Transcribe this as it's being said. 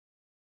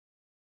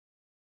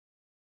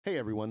Hey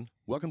everyone,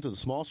 welcome to the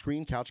Small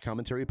Screen Couch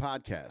Commentary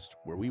Podcast,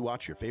 where we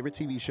watch your favorite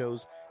TV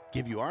shows,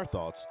 give you our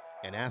thoughts,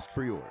 and ask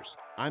for yours.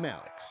 I'm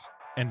Alex.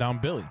 And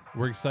I'm Billy.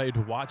 We're excited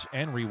to watch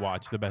and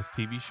rewatch the best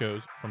TV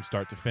shows from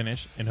start to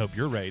finish and hope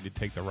you're ready to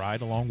take the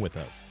ride along with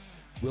us.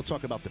 We'll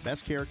talk about the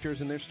best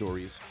characters and their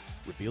stories,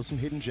 reveal some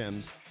hidden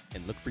gems,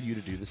 and look for you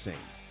to do the same.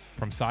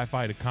 From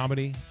sci-fi to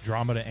comedy,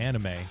 drama to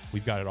anime,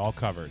 we've got it all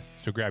covered.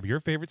 So grab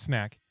your favorite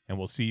snack and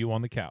we'll see you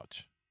on the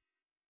couch.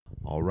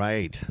 All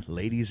right,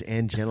 ladies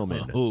and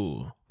gentlemen,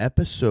 Ooh.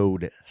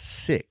 episode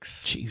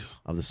 6 Jeez.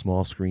 of the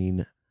Small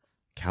Screen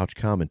Couch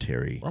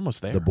Commentary. We're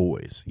almost there. The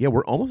Boys. Yeah,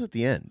 we're almost at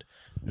the end.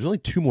 There's only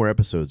 2 more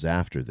episodes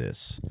after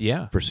this.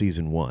 Yeah. For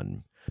season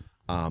 1.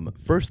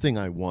 First thing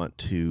I want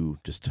to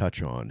just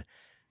touch on,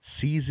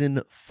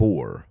 season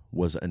 4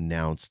 was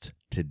announced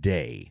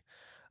today.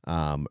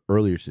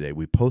 Earlier today,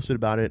 we posted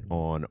about it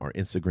on our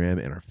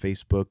Instagram and our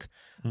Facebook.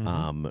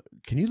 Mm-hmm.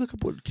 Can you look up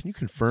can you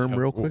confirm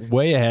real quick?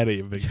 Way ahead of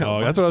you, big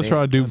dog. That's what I was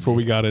trying to do before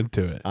we got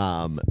into it.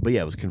 But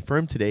yeah, it was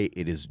confirmed today.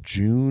 It is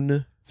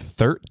June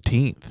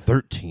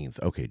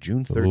 13th. Okay,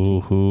 June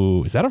 13th.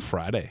 Ooh. Is that a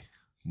Friday?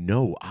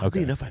 No,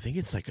 oddly enough, I think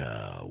it's like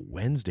a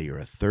Wednesday or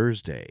a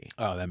Thursday.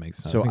 Oh, that makes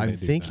sense. So I'm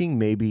thinking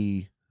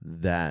maybe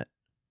that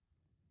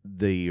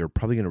they are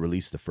probably going to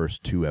release the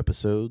first 2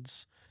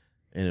 episodes,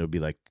 and it'll be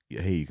like,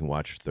 hey, you can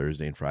watch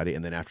Thursday and Friday,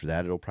 and then after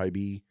that, it'll probably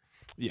be,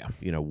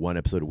 1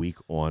 episode a week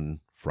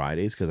on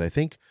Fridays, because I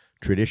think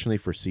traditionally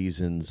for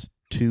seasons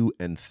 2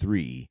 and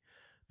 3,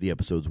 the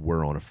episodes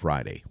were on a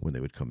Friday when they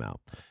would come out.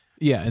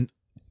 Yeah, and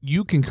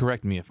you can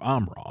correct me if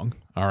I'm wrong,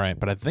 all right?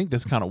 But I think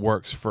this kind of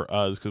works for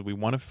us because we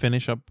want to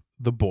finish up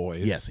The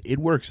Boys. Yes, it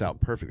works out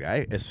perfectly.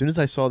 As soon as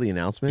I saw the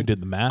announcement, You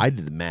did the math? I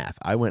did the math.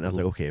 I went and I was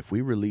like, okay, if we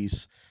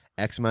release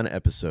X amount of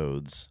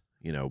episodes,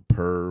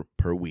 per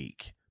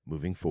week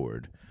moving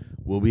forward,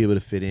 we'll be able to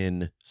fit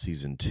in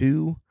season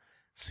 2,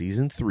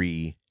 season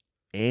 3,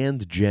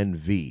 and Gen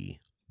V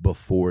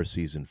before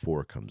season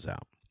 4 comes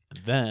out.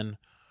 Then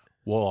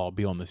we'll all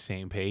be on the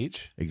same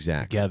page.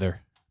 Exactly.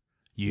 Together.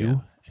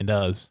 You and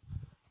us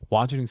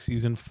watching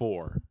season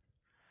 4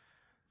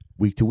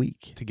 Week to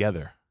week.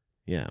 together.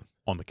 Yeah.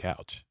 On the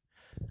couch.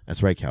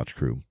 That's right, Couch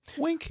Crew.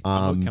 Wink.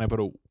 Can I put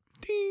a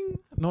ding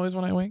noise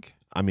when I wink?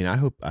 I mean, I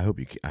hope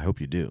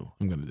you do.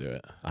 I'm gonna do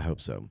it. I hope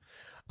so.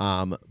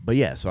 But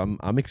yeah, so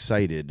I'm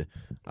excited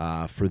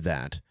for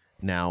that.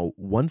 Now,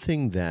 one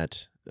thing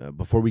that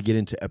before we get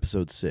into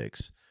episode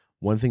 6,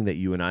 one thing that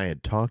you and I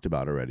had talked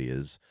about already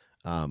is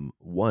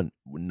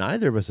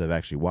neither of us have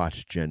actually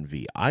watched Gen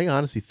V. I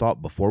honestly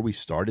thought before we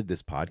started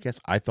this podcast,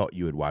 I thought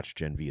you had watched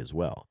Gen V as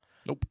well.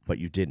 Nope, but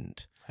you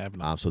didn't. Have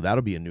not. So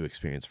that'll be a new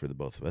experience for the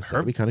both of us.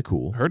 That'll be kind of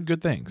cool. Heard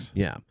good things.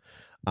 Yeah.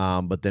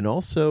 But then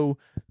also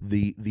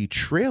the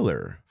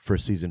trailer for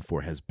season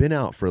 4 has been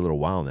out for a little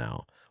while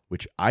now,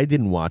 which I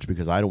didn't watch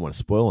because I don't want to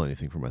spoil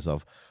anything for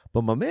myself.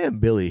 But my man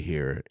Billy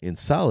here, in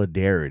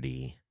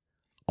solidarity,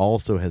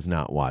 also has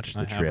not watched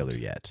the trailer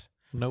yet.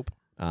 Nope.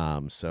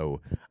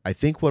 So I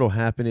think what'll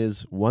happen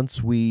is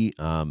once we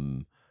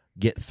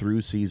get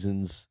through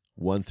seasons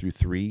 1 through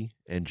 3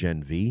 and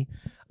Gen V,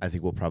 I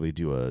think we'll probably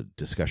do a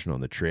discussion on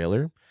the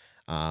trailer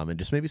and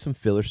just maybe some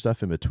filler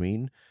stuff in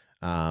between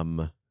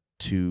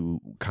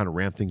to kind of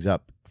ramp things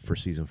up for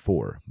season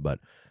 4. But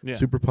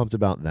super pumped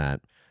about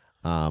that.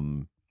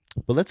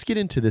 But let's get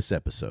into this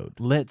episode.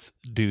 Let's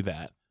do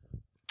that.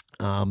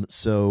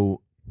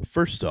 So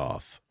first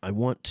off, I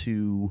want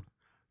to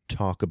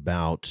talk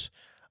about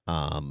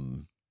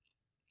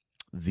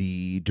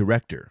the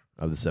director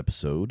of this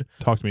episode.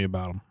 Talk to me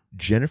about him.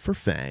 Jennifer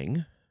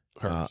Fang.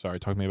 Talk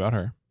to me about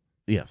her.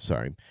 Yeah,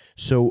 sorry.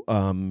 So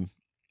a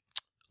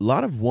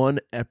lot of 1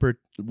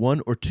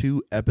 or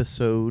 2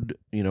 episode,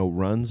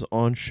 runs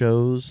on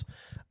shows,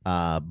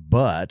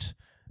 but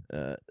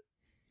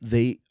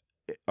they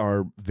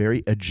are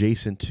very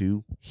adjacent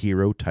to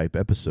hero type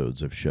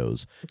episodes of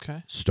shows.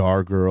 Okay.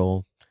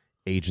 Stargirl,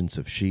 Agents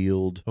of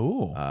S.H.I.E.L.D.,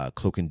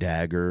 Cloak and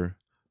Dagger,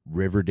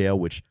 Riverdale,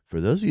 which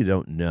for those of you who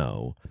don't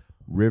know,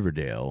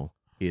 Riverdale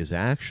is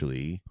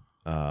actually...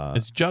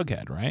 it's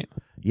Jughead, right?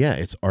 Yeah,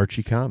 it's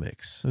Archie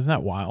Comics. Isn't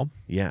that wild?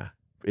 Yeah,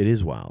 it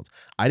is wild.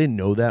 I didn't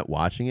know that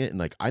watching it,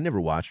 and I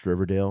never watched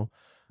Riverdale.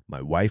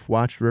 My wife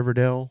watched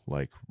Riverdale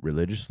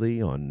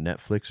religiously on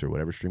Netflix or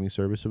whatever streaming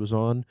service it was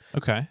on.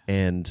 Okay.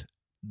 And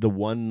the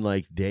one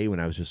day when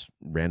I was just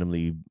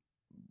randomly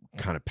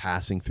kind of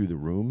passing through the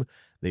room,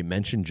 they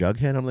mentioned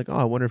Jughead. I'm like, oh,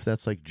 I wonder if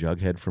that's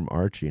Jughead from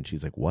Archie. And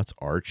she's like, what's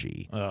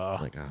Archie? I'm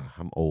like,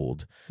 I'm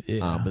old.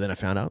 Yeah. But then I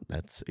found out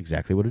that's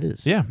exactly what it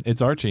is. Yeah, it's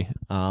Archie.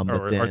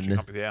 But then Archie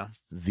Company, yeah.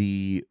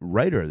 The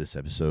writer of this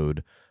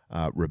episode,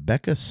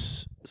 Rebecca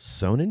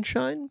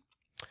Sonnenschein,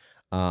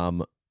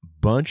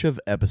 bunch of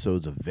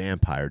episodes of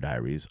Vampire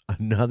Diaries,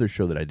 another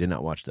show that I did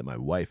not watch that my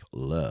wife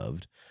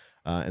loved,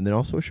 and then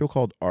also a show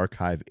called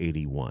Archive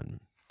 81,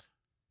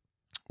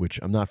 which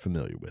I'm not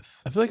familiar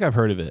with. I feel like I've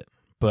heard of it,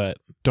 but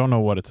don't know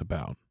what it's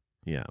about.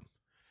 Yeah.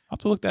 I'll have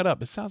to look that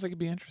up. It sounds like it'd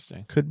be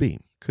interesting. Could be.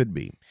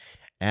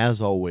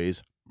 As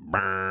always,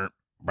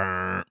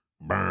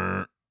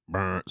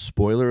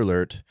 spoiler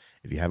alert.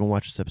 If you haven't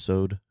watched this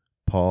episode,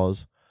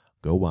 pause,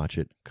 go watch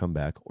it, come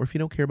back. Or if you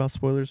don't care about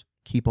spoilers,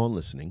 keep on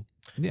listening.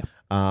 Yeah.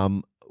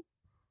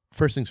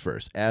 First things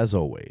first, as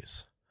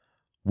always,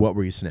 what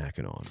were you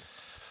snacking on?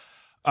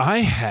 I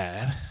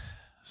had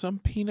some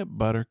peanut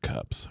butter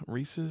cups,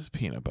 Reese's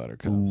peanut butter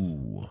cups.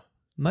 Ooh.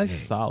 Nice,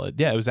 dang. solid.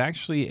 Yeah, it was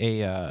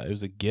actually it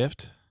was a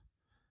gift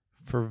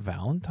for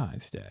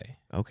Valentine's Day.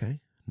 Okay,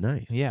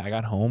 nice. Yeah, I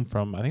got home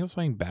from, I think I was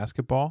playing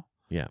basketball.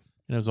 Yeah.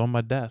 And it was on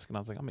my desk, and I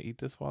was like, I'm going to eat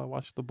this while I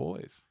watch The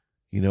Boys.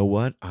 You know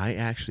what? I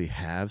actually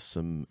have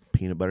some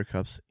peanut butter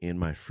cups in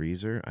my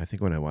freezer. I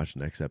think when I watch the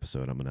next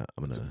episode, I'm gonna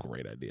It's a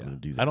great idea. I'm gonna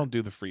do that. I don't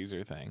do the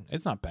freezer thing.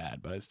 It's not bad,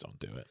 but I just don't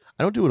do it.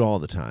 I don't do it all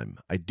the time.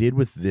 I did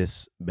with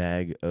this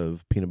bag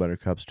of peanut butter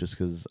cups just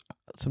because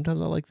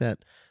sometimes I like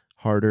that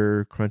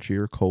harder,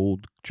 crunchier,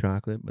 cold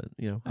chocolate. But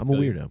I'm a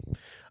weirdo.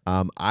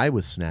 I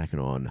was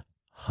snacking on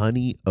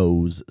Honey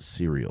O's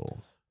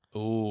cereal.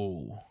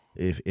 Ooh.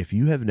 If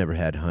you have never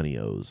had Honey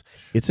O's,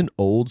 it's an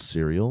old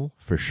cereal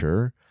for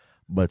sure,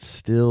 but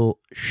still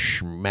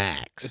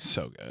schmacks. It's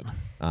so good.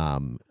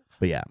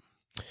 But yeah.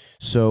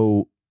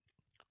 So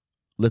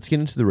let's get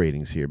into the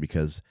ratings here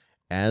because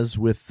as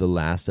with the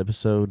last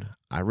episode,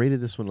 I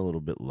rated this one a little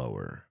bit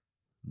lower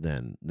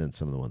than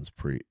some of the ones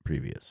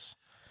previous.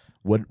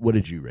 What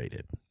did you rate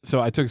it?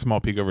 So I took a small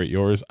peek over at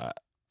yours.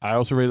 I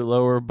also rated it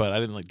lower, but I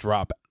didn't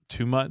drop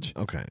too much.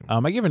 Okay.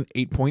 I gave it an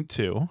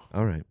 8.2.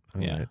 All right.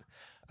 All Yeah. right.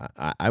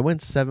 I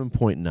went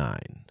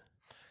 7.9.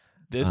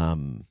 This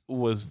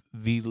was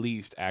the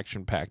least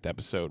action-packed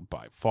episode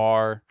by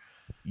far.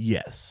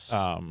 Yes.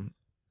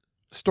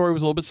 Story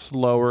was a little bit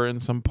slower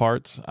in some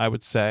parts, I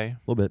would say. A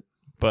little bit.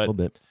 But A little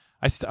bit.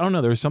 I don't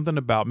know. There was something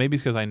about, maybe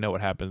it's because I know what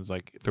happens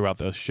throughout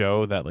the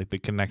show, that the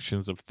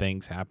connections of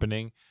things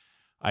happening,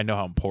 I know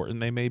how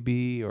important they may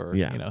be, or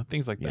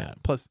things like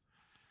that. Plus,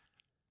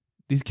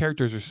 these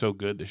characters are so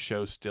good. The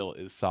show still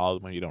is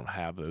solid when you don't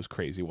have those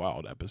crazy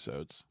wild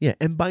episodes. Yeah,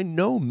 and by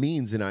no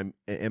means am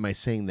I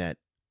saying that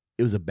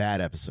it was a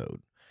bad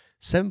episode.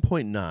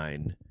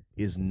 7.9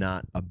 is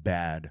not a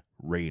bad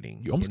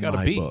rating. You almost got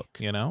a B, book.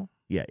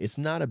 Yeah, it's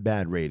not a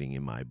bad rating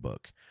in my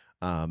book.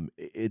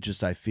 It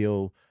just, I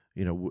feel,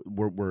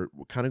 we're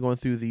kind of going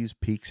through these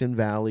peaks and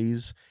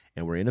valleys,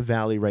 and we're in a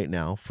valley right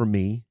now for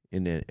me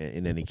in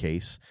any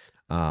case.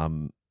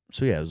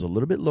 So yeah, it was a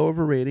little bit low of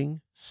a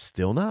rating,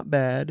 still not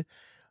bad.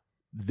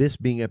 This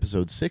being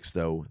episode 6,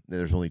 though,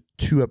 there's only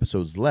 2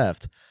 episodes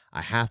left.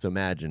 I have to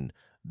imagine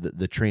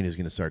the train is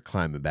going to start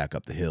climbing back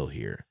up the hill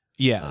here.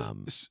 Yeah.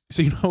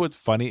 So what's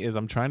funny is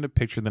I'm trying to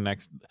picture the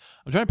next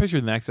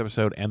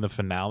episode and the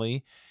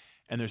finale,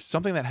 and there's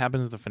something that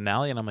happens in the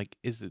finale, and I'm like,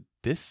 is it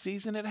this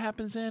season it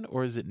happens in,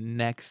 or is it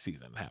next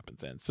season it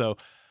happens in? So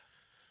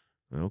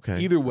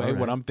okay, either way, right.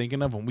 What I'm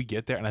thinking of when we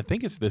get there, and I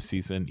think it's this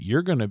season,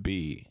 you're gonna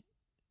be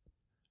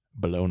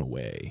blown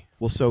away.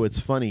 Well, so it's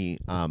funny.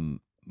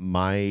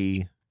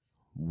 My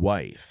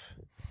wife,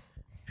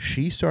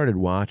 she started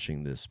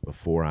watching this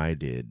before I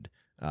did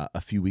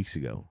a few weeks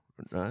ago.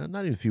 Not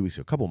even a few weeks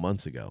ago, a couple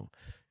months ago.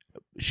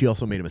 She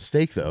also made a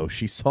mistake, though.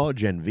 She saw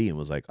Gen V and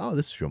was like, oh,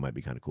 this show might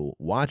be kind of cool.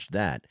 Watched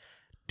that.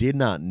 Did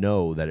not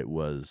know that it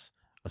was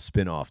a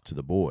spinoff to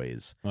The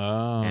Boys.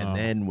 Oh. And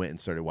then went and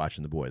started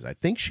watching The Boys. I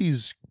think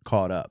she's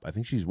caught up. I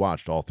think she's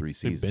watched all 3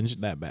 seasons. Binged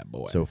that bad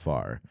boy so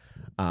far.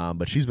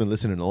 But she's been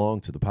listening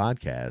along to the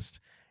podcast,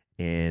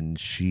 and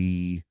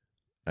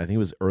I think it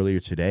was earlier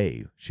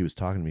today, she was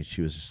talking to me.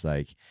 She was just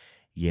like,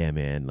 yeah,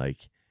 man,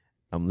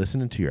 I'm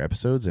listening to your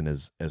episodes, and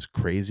as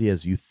crazy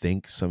as you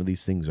think some of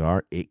these things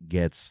are, it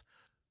gets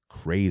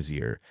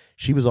crazier.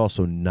 She was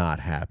also not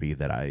happy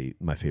that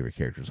my favorite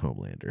character is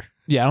Homelander.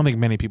 Yeah, I don't think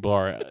many people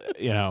are,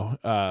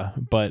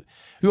 but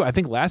I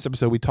think last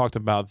episode we talked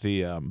about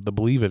the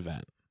Believe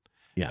event.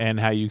 Yeah. And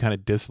how you kind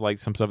of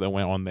disliked some stuff that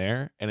went on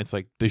there. And it's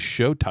the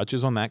show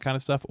touches on that kind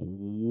of stuff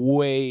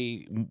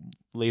way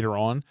later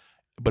on,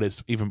 but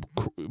it's even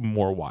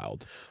more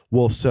wild.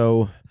 Well,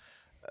 so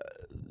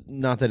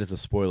not that it's a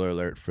spoiler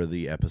alert for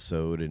the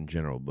episode in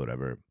general, but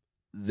whatever.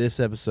 This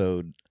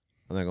episode,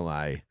 I'm not going to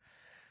lie,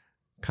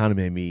 kind of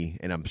made me,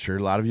 and I'm sure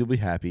a lot of you will be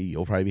happy,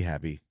 you'll probably be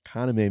happy,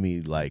 kind of made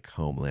me like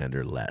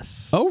Homelander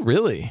less. Oh,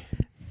 really?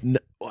 No,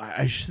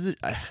 I shouldn't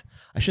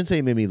say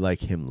it made me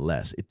like him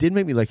less. It did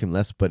make me like him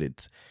less, but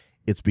it's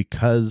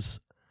because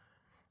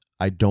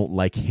I don't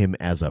like him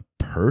as a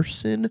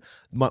person.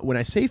 When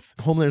I say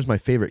Homelander is my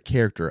favorite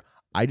character,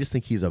 I just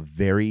think he's a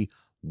very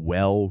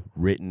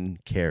well-written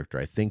character.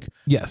 I think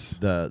yes,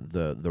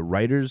 the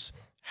writers,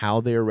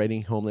 how they're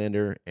writing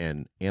Homelander,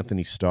 and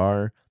Anthony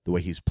Starr, the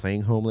way he's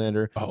playing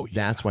Homelander,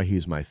 that's why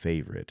he's my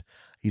favorite.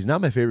 He's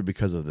not my favorite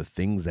because of the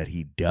things that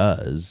he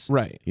does,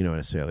 right?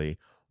 Necessarily,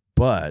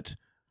 but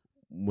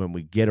when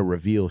we get a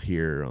reveal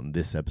here on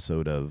this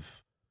episode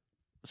of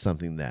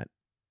something that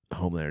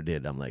Homelander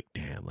did, I'm like,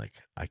 damn,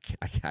 I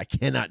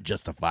cannot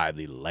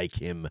justifiably like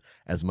him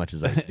as much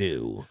as I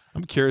do.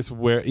 I'm curious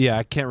where,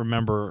 I can't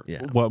remember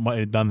what might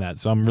have done that,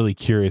 so I'm really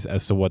curious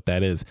as to what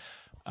that is.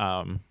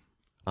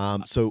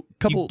 So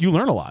you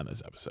learn a lot in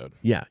this episode.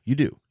 Yeah, you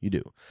do.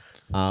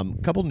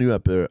 Couple new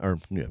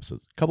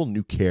episodes, couple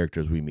new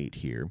characters we meet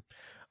here.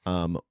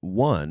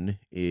 One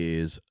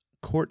is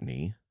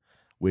Courtney,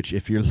 which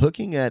if you're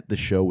looking at the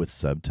show with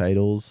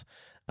subtitles,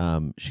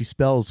 she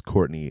spells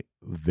Courtney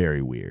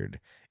very weird.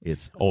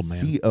 It's Old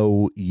man.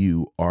 Courtenay.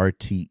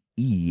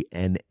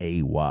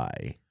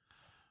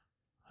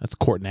 That's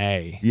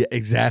Courtney. Yeah,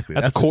 exactly.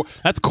 That's Courtenay.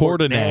 That's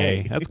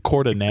Courtenay. That's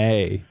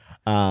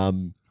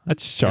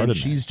Chardonnay. And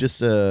she's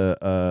just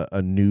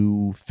a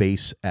new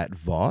face at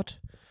Vought,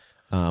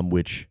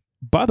 which...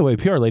 By the way,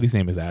 PR lady's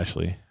name is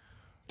Ashley.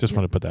 Just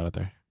want to put that out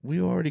there.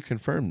 We already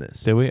confirmed this.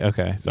 Did we?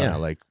 Okay, sorry. Yeah,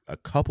 like a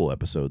couple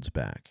episodes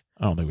back.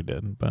 I don't think we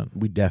did, but...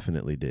 We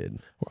definitely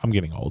did. I'm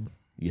getting old.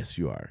 Yes,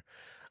 you are.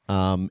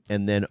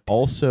 And then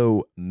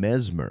also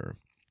Mesmer,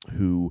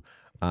 who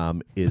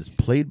is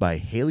played by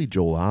Haley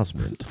Joel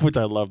Osment. Which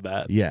I love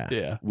that. Yeah.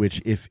 Yeah.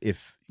 Which,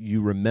 if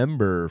you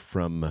remember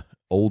from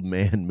old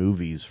man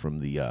movies from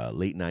the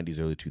late 90s,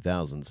 early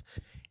 2000s,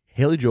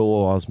 Haley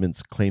Joel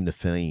Osment's claim to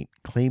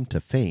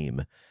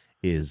fame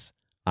is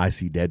I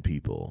See Dead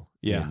People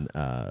in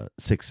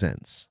Sixth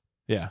Sense.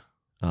 Yeah.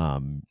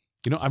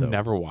 I've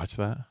never watched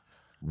that.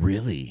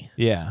 Really?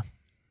 Yeah.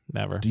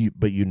 Never.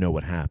 But you know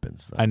what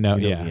happens, though. I know,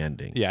 you know yeah. the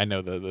ending. Yeah, I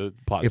know the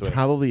plot. It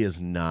probably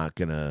is not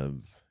going to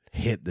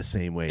hit the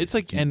same way. It's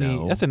like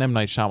that's an M.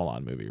 Night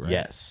Shyamalan movie, right?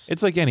 Yes.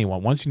 It's like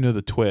anyone. Once you know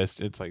the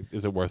twist, it's like,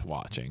 is it worth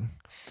watching?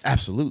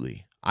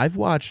 Absolutely. I've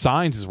watched...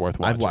 Signs is worth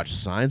watching. I've watched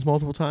Signs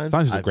multiple times.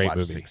 Signs is a great movie. I've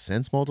watched movie. Sixth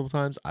Sense multiple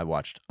times. I've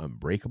watched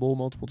Unbreakable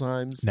multiple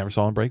times. Never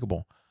saw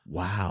Unbreakable.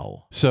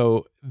 Wow.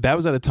 So that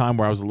was at a time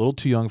where I was a little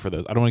too young for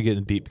those. I don't want to get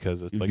in deep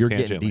because it's like You're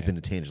getting deep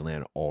into Tangent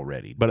Land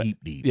already. But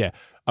deep. Yeah.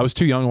 I was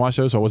too young to watch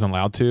those, so I wasn't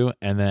allowed to.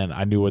 And then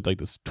I knew what like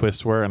the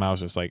twists were, and I was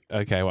just like,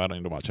 okay, well, I don't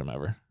need to watch them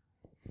ever.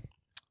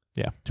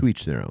 Yeah. To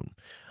each their own.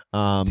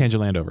 Tangent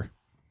Land over.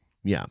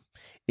 Yeah.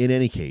 In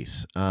any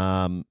case,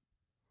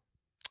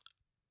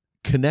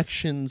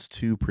 connections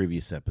to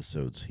previous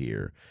episodes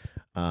here.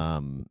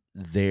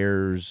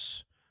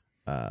 There's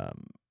a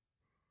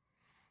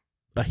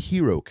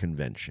hero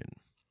convention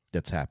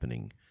that's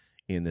happening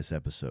in this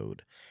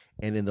episode.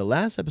 And in the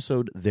last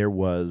episode, there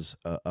was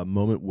a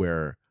moment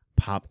where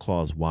Pop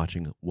Claw's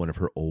watching one of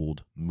her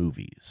old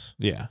movies.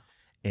 Yeah.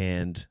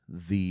 And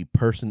the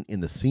person in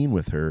the scene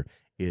with her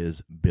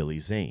is Billy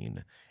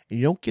Zane. And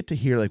you don't get to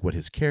hear like what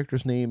his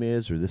character's name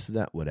is or this or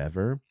that,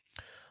 whatever.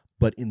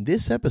 But in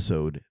this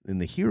episode, in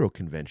the hero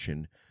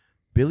convention,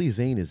 Billy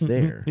Zane is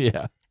there.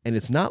 Yeah. And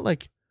it's not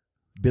like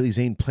Billy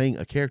Zane playing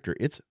a character.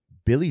 It's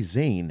Billy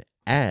Zane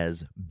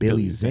as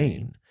Billy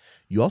Zane.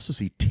 You also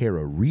see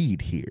Tara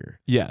Reid here.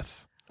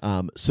 Yes.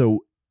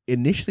 So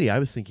initially I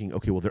was thinking,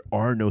 okay, well, there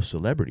are no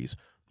celebrities.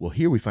 Well,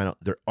 here we find out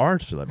there are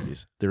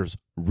celebrities. There's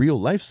real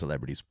life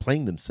celebrities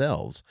playing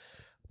themselves,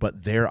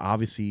 but they're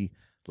obviously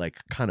like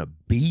kind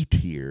of B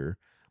tier.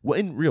 Well,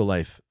 in real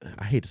life,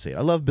 I hate to say it.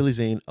 I love Billy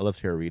Zane. I love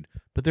Tara Reid,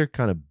 but they're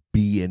kind of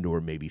B and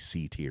or maybe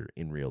C tier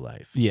in real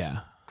life. Yeah.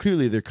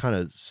 Clearly, they're kind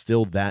of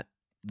still that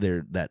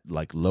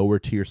like lower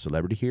tier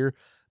celebrity here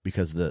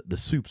because the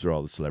supes are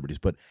all the celebrities.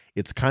 But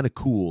it's kind of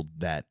cool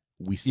that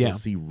we still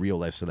see real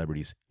life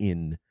celebrities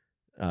in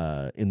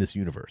this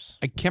universe.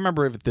 I can't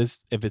remember if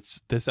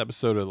it's this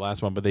episode or the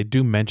last one, but they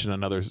do mention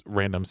another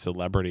random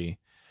celebrity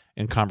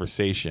in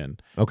conversation.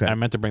 Okay. And I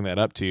meant to bring that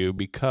up to you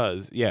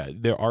because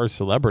there are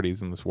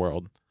celebrities in this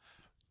world.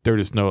 They're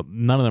just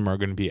none of them are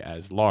going to be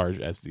as large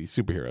as the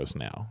superheroes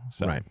now.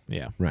 So, right.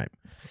 Yeah. Right.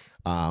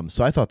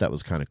 So I thought that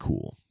was kind of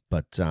cool.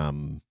 But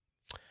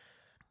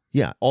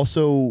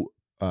also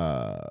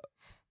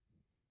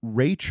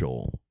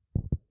Rachel,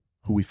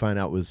 who we find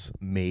out was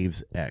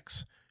Maeve's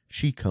ex,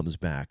 she comes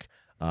back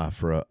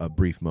for a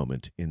brief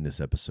moment in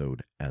this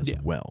episode as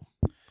well.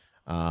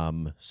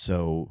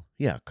 So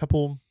a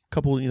couple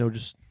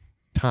just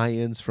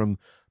tie-ins from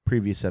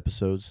previous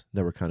episodes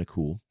that were kind of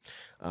cool.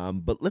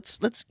 But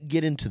let's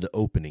get into the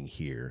opening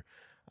here.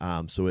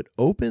 So it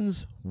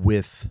opens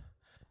with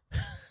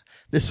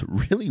this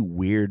really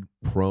weird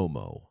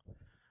promo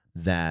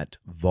that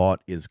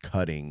Vought is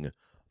cutting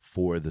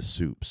for the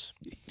soups.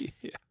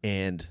 Yeah.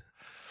 And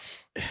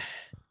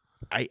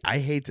I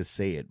hate to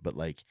say it, but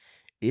like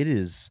it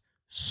is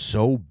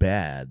so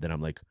bad that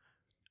I'm like,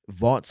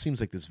 Vought seems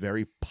like this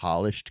very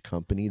polished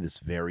company, this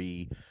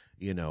very,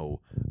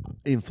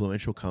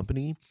 influential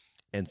company.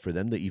 And for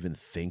them to even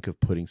think of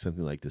putting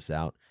something like this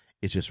out,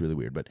 it's just really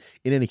weird. But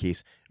in any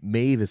case,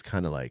 Maeve is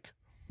kind of like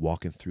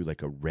walking through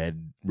like a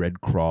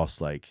Red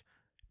Cross like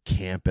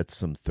camp at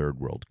some third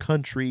world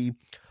country.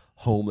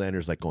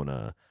 Homelander's like on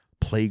a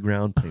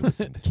playground playing with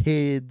some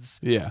kids.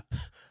 Yeah.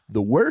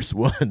 The worst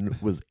one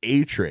was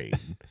A-Train.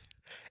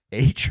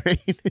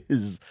 A-Train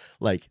is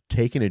like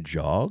taking a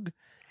jog,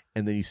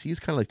 and then you see he's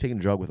kind of like taking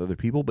a jog with other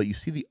people, but you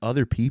see the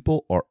other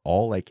people are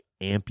all like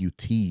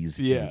amputees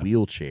in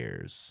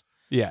wheelchairs.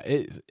 Yeah,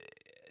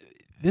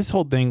 this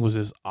whole thing was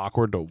just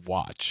awkward to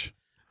watch.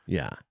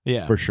 Yeah,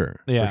 for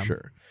sure.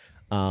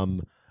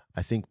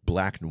 I think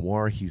Black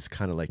Noir, he's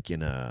kind of like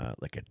in a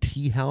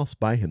tea house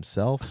by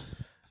himself,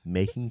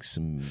 making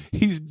some.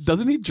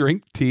 Doesn't he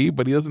drink tea?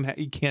 But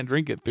he can't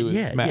drink it through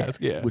his mask.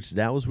 Yeah, which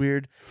that was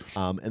weird.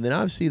 And then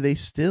obviously they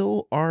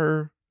still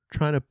are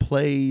trying to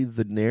play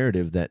the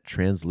narrative that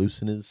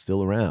translucent is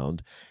still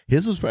around.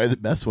 His was probably the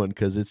best one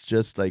because it's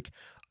just like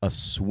a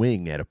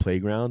swing at a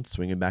playground,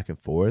 swinging back and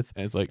forth.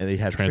 And it's like, and they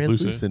have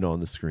translucent on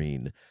the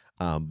screen.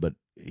 But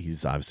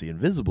he's obviously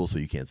invisible, so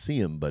you can't see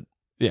him. But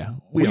yeah,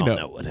 we all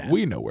know what happened.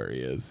 We know where he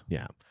is.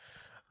 Yeah.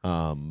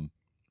 And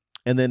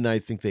then I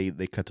think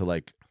they cut to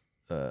like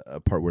a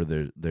part where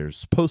they're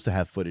supposed to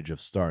have footage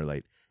of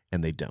Starlight,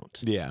 and they don't.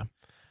 Yeah.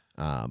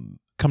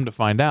 Come to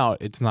find out,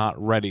 it's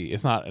not ready.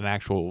 It's not an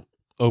actual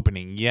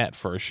opening yet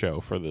for a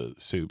show for the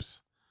Supes.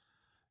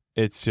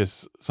 It's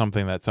just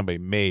something that somebody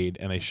made,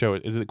 and they show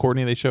it. Is it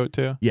Courtney they show it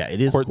to? Yeah,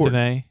 it is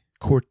Courtney.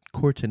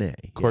 Courtney.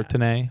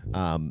 Courtney.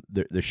 Yeah.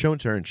 They're showing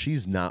to her, and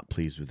she's not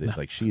pleased with it. No.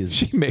 Like she is.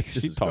 She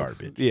talks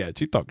garbage. Yeah,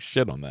 she talks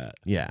shit on that.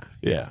 Yeah.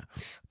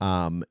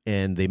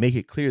 And they make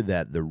it clear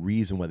that the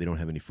reason why they don't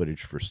have any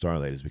footage for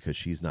Starlight is because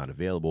she's not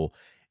available.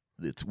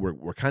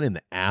 We're kind of in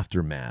the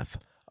aftermath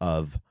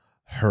of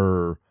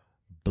her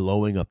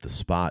blowing up the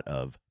spot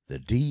of the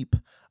deep,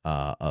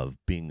 of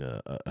being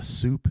a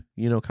soup,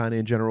 kind of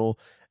in general.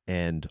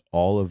 And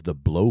all of the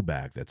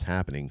blowback that's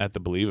happening at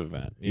the Believe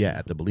event. Yeah,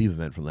 at the Believe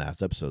event from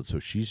last episode. So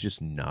she's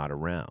just not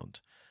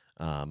around.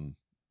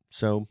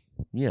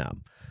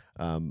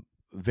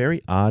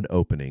 Very odd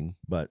opening,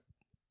 but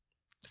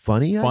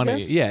funny. I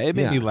guess? Yeah, it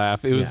made me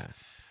laugh. It was,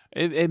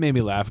 it made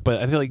me laugh.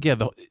 But I feel like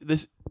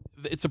it's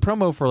a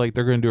promo for like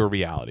they're going to do a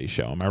reality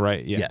show. Am I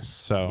right? Yeah. Yes.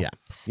 So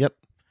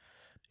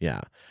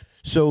yeah.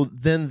 So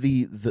then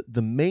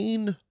the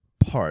main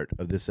part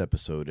of this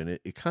episode, and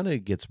it kind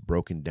of gets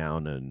broken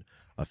down in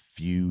a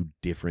few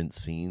different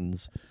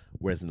scenes,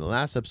 whereas in the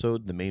last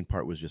episode the main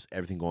part was just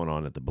everything going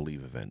on at the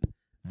Believe event.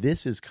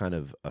 This is kind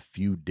of a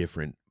few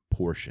different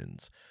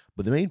portions,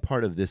 but the main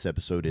part of this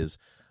episode is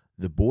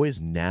the boys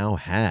now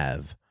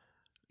have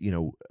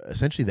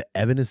essentially the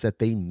evidence that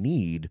they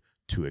need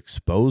to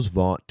expose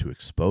Vought, to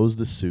expose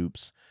the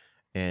Supes,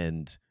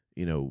 and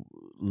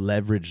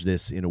leverage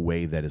this in a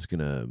way that is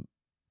gonna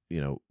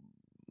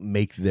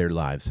make their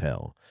lives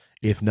hell,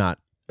 if not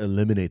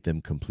eliminate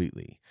them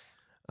completely.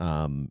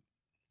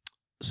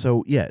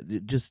 So yeah,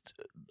 just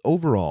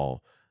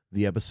overall,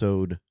 the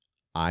episode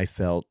I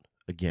felt,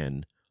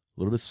 again, a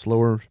little bit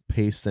slower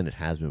paced than it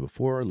has been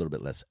before, a little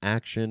bit less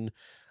action,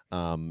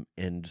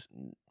 and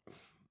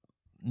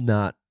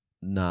not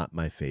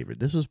my favorite.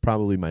 This was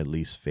probably my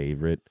least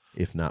favorite,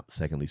 if not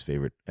second least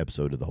favorite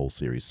episode of the whole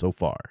series so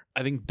far.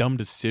 I think dumb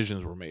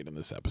decisions were made in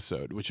this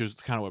episode, which is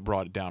kind of what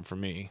brought it down for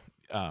me.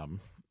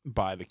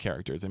 By the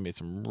characters, they made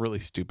some really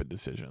stupid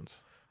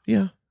decisions.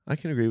 Yeah, I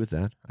can agree with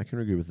that.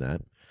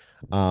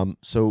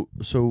 So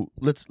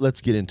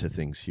let's get into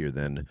things here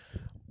then.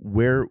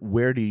 Where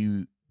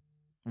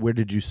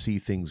did you see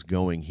things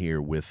going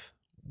here with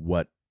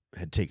what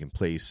had taken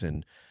place,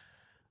 and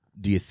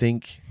do you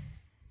think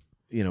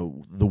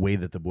the way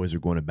that the boys are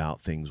going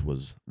about things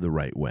was the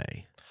right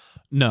way?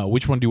 No.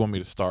 Which one do you want me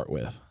to start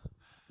with?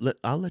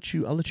 I'll let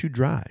you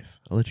drive.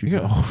 I'll let you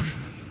go.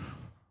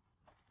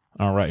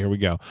 All right, here we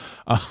go.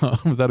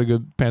 Was that a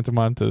good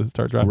pantomime to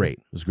start driving? Great.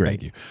 It was great.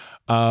 Thank you.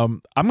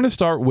 I'm going to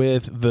start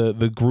with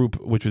the group,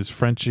 which was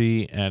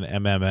Frenchie and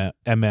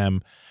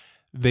MM.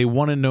 They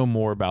want to know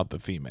more about the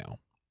female.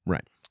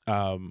 Right.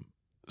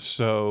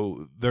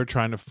 So they're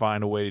trying to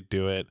find a way to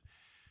do it.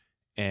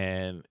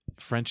 And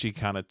Frenchie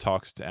kind of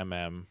talks to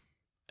MM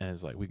and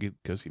is like, we could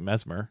go see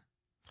Mesmer.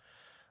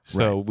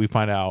 So we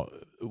find out,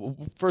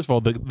 first of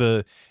all,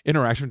 the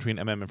interaction between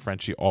MM and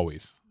Frenchie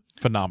always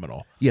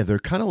phenomenal. Yeah, they're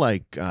kind of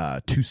like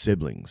two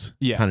siblings.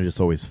 Yeah. Kind of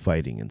just always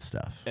fighting and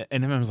stuff.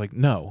 And MM's like,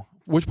 no,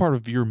 which part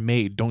of your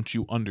maid don't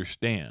you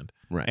understand?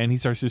 Right. And he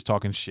starts just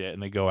talking shit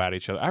and they go at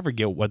each other. I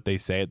forget what they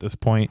say at this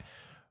point,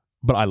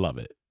 but I love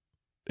it.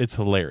 It's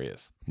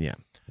hilarious. Yeah.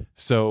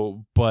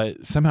 So,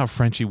 but somehow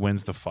Frenchie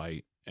wins the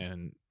fight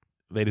and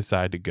they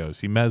decide to go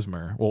see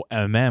Mesmer. Well,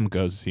 MM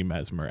goes to see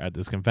Mesmer at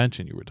this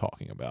convention you were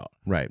talking about.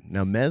 Right.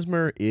 Now,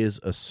 Mesmer is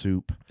a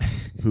soup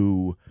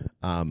who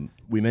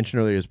we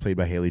mentioned earlier is played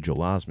by Haley Joel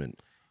Osment,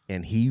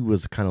 and he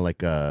was kind of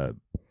like a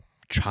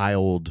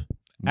child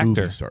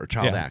movie star,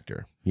 child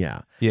actor.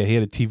 Yeah. Yeah, he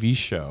had a TV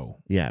show.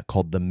 Yeah,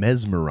 called The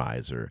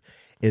Mesmerizer.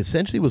 It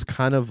essentially was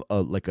kind of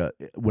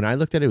when I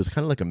looked at it, it was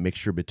kind of like a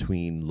mixture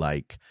between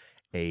like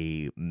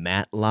a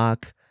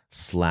Matlock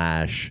 /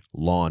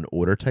 Law and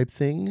Order type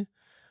thing,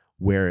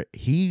 where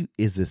he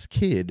is this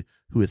kid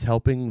who is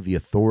helping the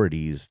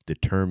authorities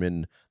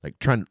determine, like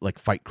trying to like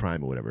fight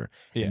crime or whatever.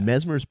 Yeah. And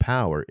Mesmer's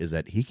power is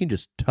that he can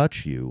just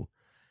touch you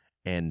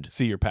and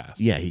see your past.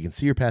 Yeah, he can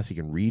see your past. He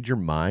can read your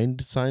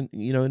mind,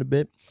 in a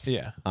bit.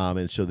 Yeah.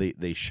 And so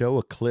they show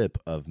a clip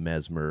of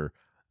Mesmer,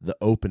 the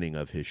opening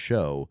of his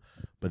show,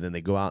 but then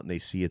they go out and they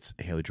see it's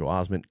Haley Joel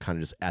Osment kind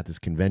of just at this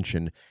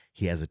convention.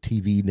 He has a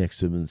TV next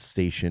to him in the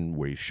station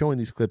where he's showing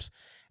these clips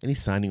and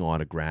he's signing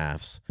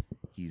autographs.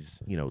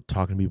 He's,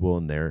 talking to people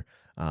and they're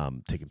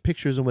taking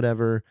pictures and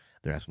whatever.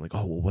 they're asking like,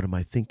 oh, well, what am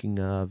I thinking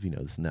of?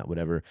 This and that,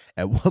 whatever.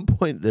 At one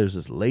point, there's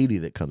this lady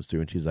that comes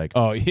through and she's like,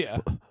 oh yeah,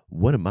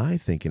 what am I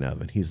thinking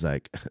of? And he's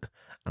like,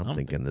 I'm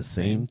thinking the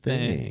same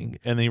thing.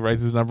 And then he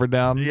writes his number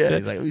down. Yeah,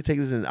 he's like, let me take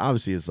this in.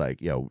 Obviously, it's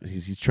like,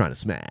 he's trying to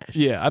smash.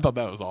 Yeah, I thought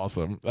that was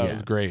awesome. That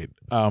was great.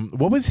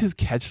 What was his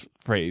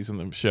catchphrase in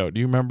the show?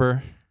 Do you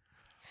remember?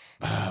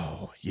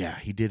 Oh, yeah,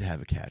 he did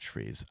have a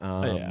catchphrase. Yeah.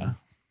 Let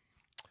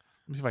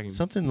me see if I can.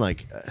 Something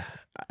like,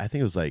 I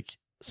think it was like,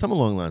 some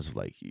along the lines of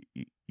like,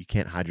 you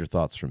can't hide your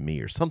thoughts from me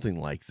or something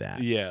like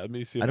that. Yeah, let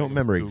me see. I don't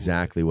remember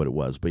exactly what it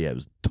was, but yeah, it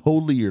was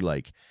totally your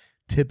like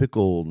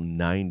typical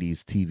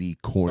 90s TV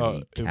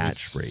corny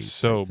catchphrase.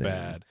 So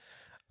bad.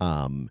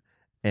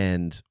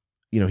 And,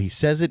 he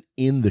says it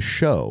in the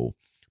show,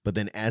 but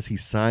then as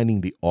he's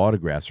signing the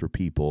autographs for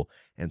people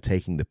and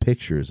taking the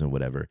pictures and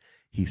whatever,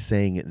 he's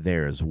saying it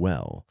there as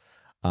well.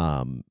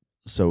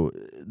 So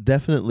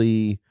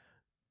definitely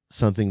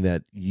something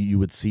that you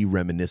would see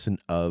reminiscent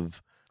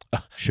of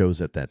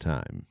shows at that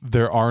time.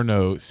 There are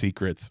no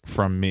secrets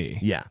from me.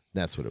 Yeah,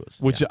 that's what it was.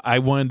 Which I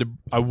wanted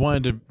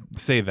to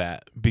say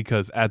that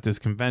because at this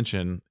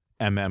convention,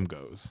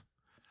 goes.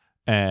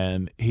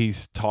 And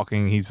he's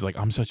talking, he's like,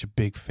 I'm such a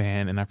big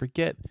fan. And I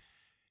forget,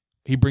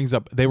 he brings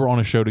up, they were on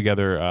a show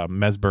together,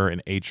 Mesmer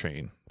and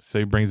A-Train. So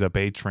he brings up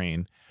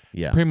A-Train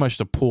pretty much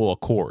to pull a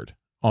cord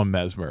on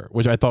Mesmer,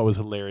 which I thought was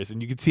hilarious.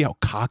 And you can see how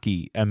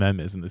cocky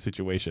is in the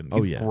situation.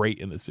 He's great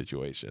in the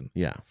situation.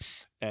 Yeah.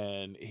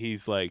 And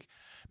he's like,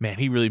 man,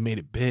 he really made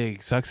it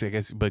big. Sucks, I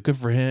guess, but good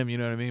for him, you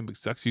know what I mean? But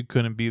sucks you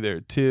couldn't be there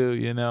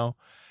too,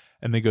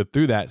 And they go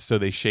through that, so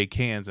they shake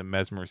hands, and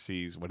Mesmer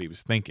sees what he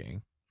was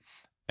thinking.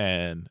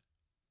 And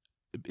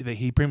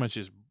he pretty much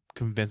just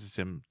convinces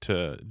him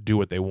to do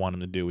what they want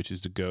him to do, which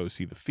is to go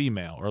see the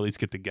female, or at least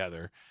get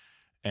together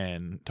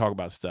and talk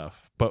about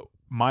stuff. But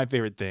my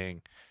favorite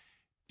thing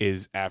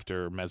is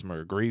after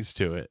Mesmer agrees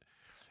to it,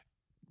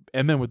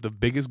 and then with the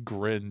biggest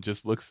grin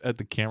just looks at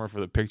the camera for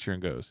the picture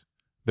and goes,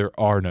 there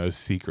are no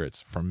secrets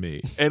from me.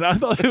 And I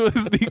thought it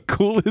was the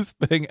coolest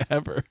thing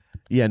ever.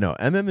 Yeah, no,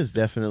 is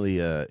definitely,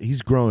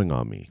 he's growing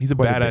on me. He's a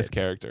badass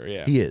character,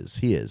 yeah. He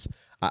is.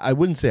 I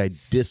wouldn't say I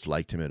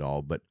disliked him at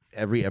all, but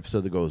every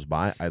episode that goes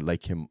by, I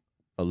like him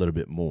a little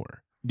bit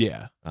more.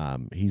 Yeah.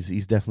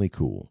 He's definitely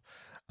cool.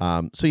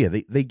 So yeah,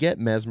 they get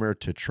Mesmer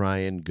to try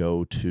and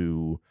go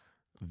to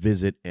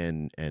visit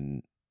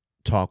and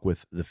talk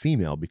with the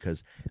female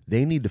because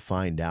they need to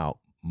find out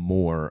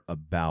more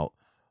about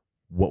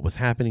what was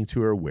happening to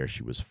her, where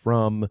she was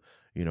from,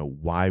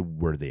 why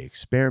were they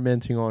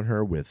experimenting on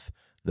her with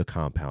the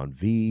compound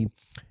V.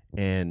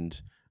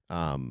 And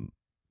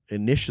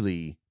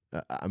initially,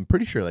 I'm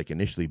pretty sure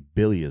initially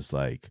Billy is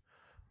like,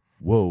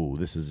 whoa,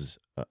 this is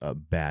a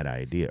bad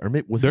idea. Or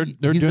maybe he's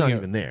not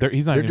even there.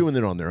 They're doing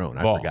it on their own.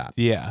 I forgot.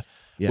 Yeah.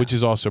 Which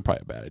is also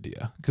probably a bad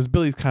idea because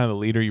Billy's kind of the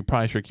leader. You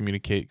probably should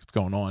communicate what's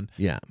going on.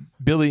 Yeah.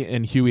 Billy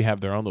and Hughie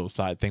have their own little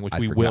side thing, which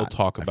will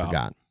talk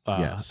about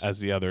yes. as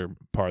the other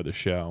part of the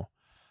show.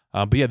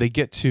 But yeah, they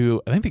get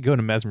to, I think they go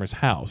to Mesmer's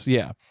house.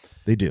 Yeah.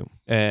 They do.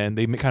 And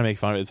they kind of make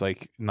fun of it. It's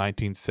like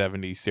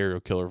 1970s serial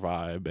killer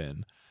vibe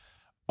and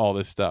all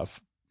this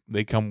stuff.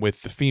 They come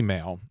with the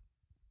female.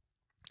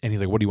 And he's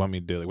like, what do you want me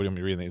to do? What do you want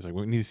me to read? And he's like,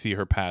 we need to see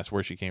her past,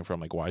 where she came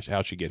from,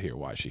 how'd she get here?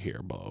 Why is she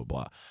here? Blah, blah,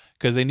 blah.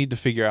 Because they need to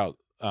figure out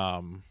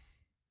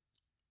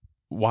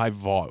why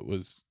Vought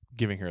was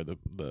giving her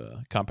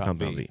the compound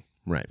V.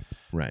 Right.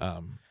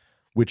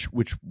 Which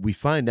we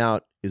find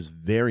out is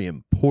very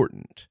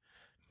important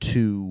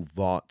to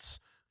Vaught's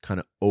kind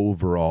of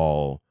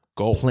overall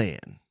goal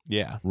plan.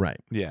 Yeah. Right.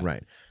 Yeah.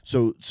 Right.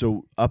 So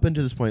up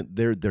until this point,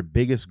 their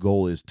biggest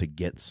goal is to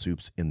get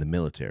Supes in the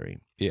military.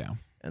 Yeah.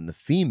 And the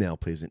female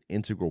plays an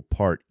integral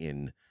part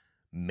in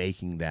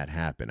making that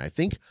happen. I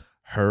think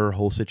her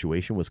whole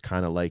situation was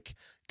kind of like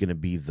going to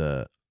be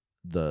the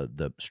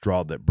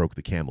straw that broke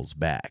the camel's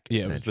back.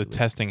 Yeah, it was the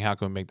testing. How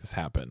can we make this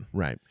happen?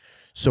 Right.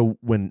 So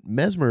when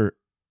Mesmer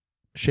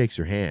shakes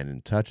her hand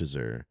and touches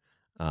her,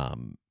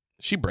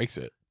 she breaks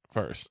it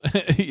first.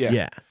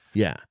 Yeah.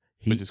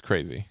 Which is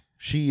crazy.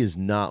 She is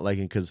not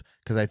liking because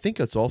I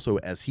think it's also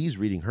as he's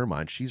reading her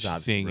mind, she's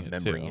obviously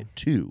remembering it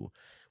too.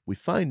 We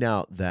find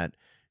out that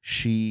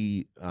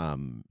she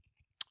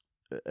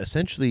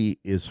essentially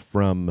is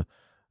from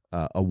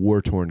a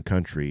war-torn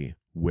country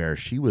where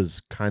she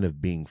was kind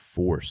of being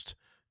forced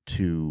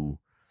to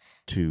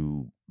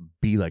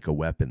be like a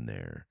weapon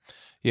there.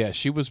 Yeah,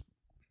 she was,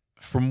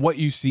 from what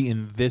you see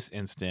in this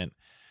instant,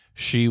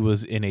 she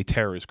was in a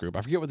terrorist group.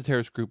 I forget what the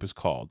terrorist group is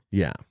called.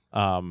 Yeah.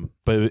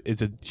 But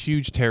it's a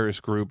huge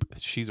terrorist group.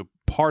 She's a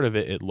part of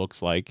it, it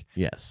looks like.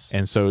 Yes.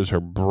 And so is her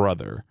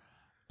brother.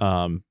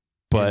 But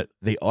and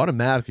they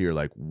automatically are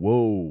like,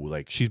 whoa,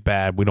 like she's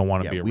bad. We don't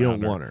want to be around her. We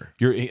don't want her.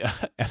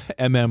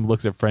 MM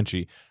looks at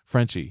Frenchie,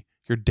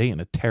 you're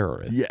dating a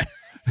terrorist.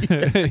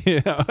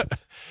 Yeah.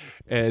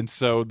 And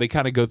so they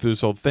kind of go through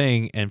this whole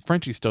thing, and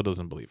Frenchie still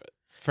doesn't believe it.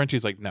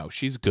 Frenchie's like, no,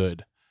 she's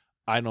good.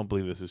 I don't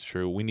believe this is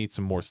true. We need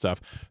some more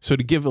stuff. So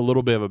to give a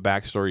little bit of a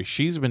backstory,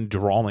 she's been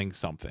drawing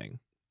something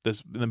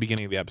in the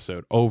beginning of the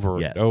episode over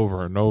and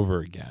over and over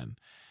again.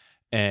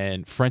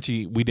 And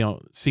Frenchie, we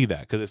don't see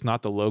that because it's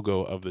not the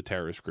logo of the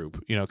terrorist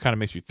group. You know, it kind of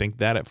makes you think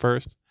that at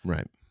first.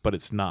 Right. But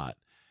it's not.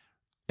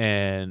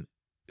 And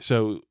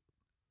so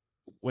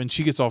when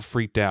she gets all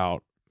freaked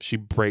out, she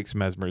breaks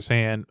Mesmer's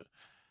hand.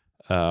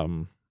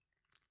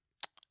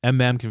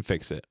 MM can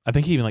fix it. I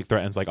think he even like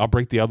threatens, like, I'll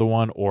break the other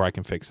one or I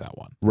can fix that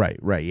one. Right.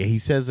 Yeah, he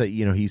says that,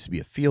 he used to be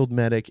a field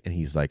medic, and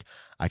he's like,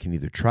 I can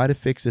either try to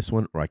fix this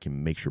one or I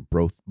can make sure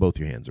both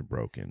your hands are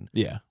broken.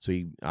 Yeah. So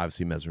he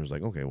obviously Mesmer's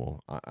like, okay,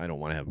 well, I don't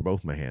want to have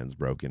both my hands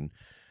broken.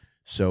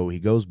 So he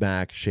goes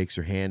back, shakes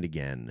her hand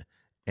again,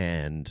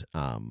 and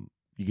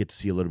you get to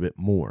see a little bit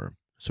more.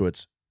 So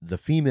it's the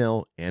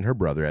female and her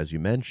brother, as you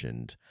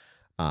mentioned.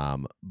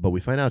 But we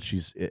find out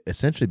she's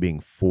essentially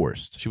being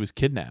forced. She was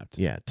kidnapped.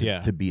 Yeah,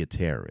 to be a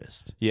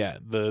terrorist. Yeah,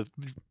 the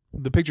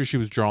picture she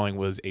was drawing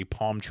was a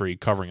palm tree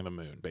covering the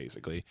moon,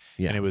 basically.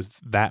 Yeah. And it was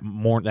that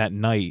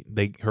night,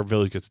 her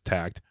village gets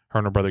attacked, her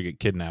and her brother get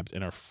kidnapped,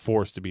 and are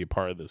forced to be a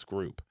part of this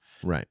group.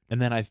 Right.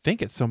 And then I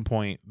think at some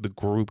point the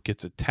group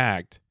gets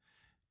attacked,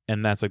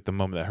 and that's like the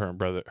moment that her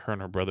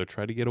and her brother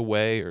try to get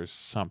away or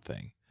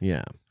something.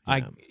 Yeah.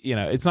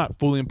 It's not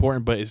fully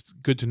important, but it's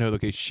good to know that,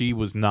 okay, she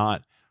was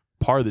not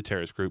part of the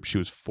terrorist group. She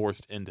was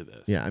forced into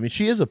this. Yeah, I mean,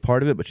 she is a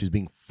part of it, but she's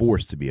being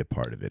forced to be a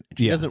part of it.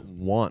 She doesn't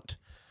want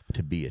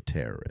to be a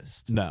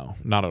terrorist. No,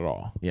 not at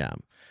all. Yeah.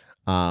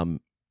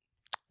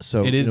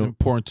 So it is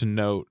important to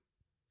note,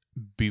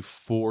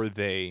 before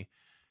they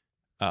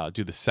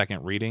do the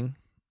second reading,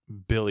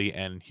 Billy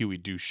and Hughie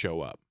do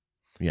show up.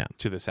 Yeah.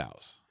 To this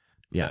house.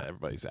 Yeah. That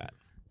everybody's at.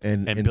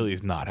 And Billy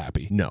is not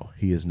happy. No,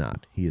 he is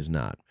not.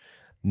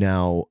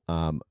 Now,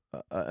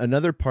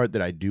 another part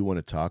that I do want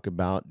to talk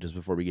about, just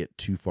before we get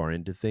too far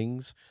into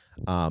things,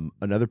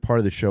 another part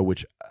of the show,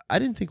 which I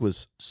didn't think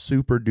was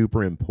super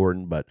duper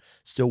important, but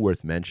still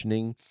worth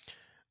mentioning.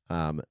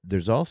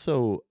 There's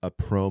also a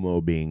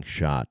promo being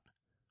shot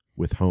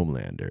with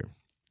Homelander.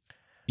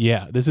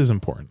 Yeah, this is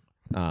important.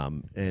 I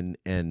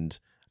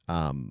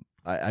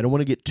don't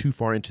want to get too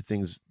far into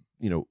things,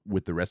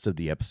 with the rest of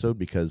the episode,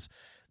 because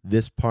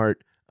this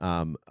part,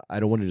 I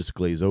don't want to just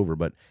glaze over,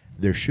 but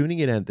they're shooting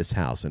it at this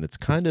house, and it's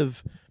kind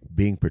of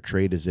being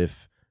portrayed as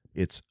if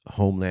it's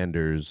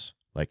Homelander's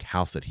like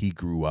house that he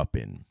grew up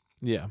in.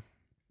 Yeah.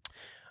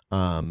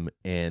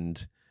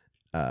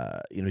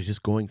 He's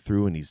just going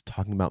through and he's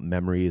talking about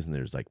memories, and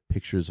there's like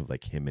pictures of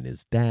like him and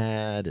his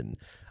dad and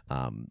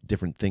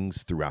different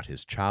things throughout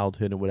his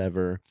childhood and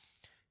whatever.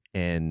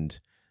 And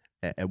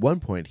at one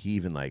point he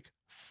even like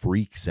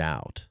freaks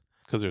out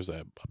because there's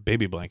a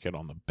baby blanket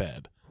on the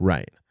bed.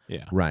 Right.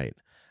 Yeah. Right.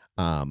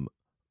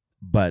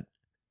 But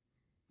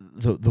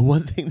the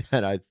one thing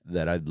that I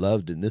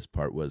loved in this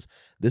part was,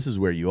 this is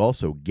where you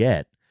also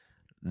get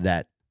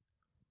that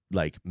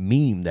like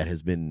meme that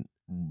has been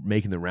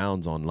making the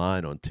rounds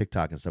online on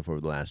TikTok and stuff over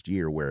the last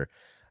year, where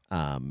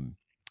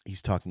he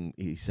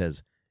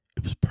says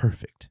it was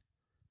perfect.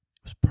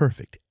 It was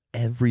perfect.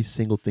 Every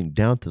single thing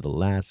down to the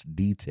last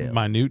detail.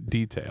 Minute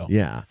detail.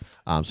 Yeah.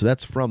 So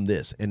that's from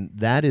this. And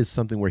that is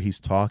something where he's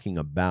talking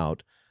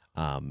about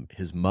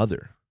his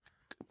mother.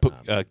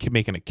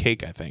 Making a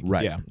cake, I think.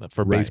 Right. Yeah,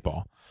 for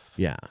baseball.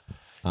 Yeah.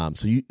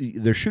 So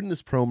they're shooting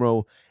this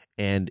promo,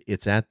 and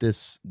it's at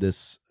this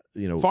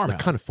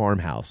farmhouse. Kind of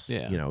farmhouse.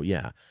 Yeah.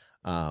 Yeah.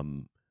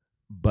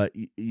 But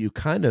you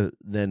kind of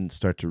then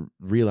start to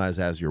realize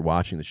as you're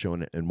watching the show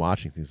and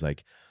watching things,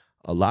 like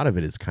a lot of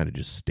it is kind of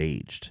just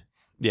staged.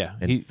 Yeah.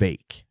 And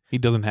fake. He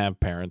doesn't have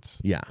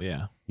parents. Yeah.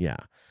 Yeah. Yeah.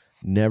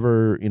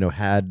 Never,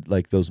 had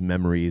like those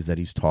memories that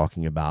he's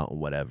talking about and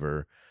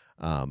whatever.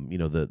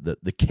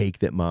 The cake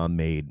that mom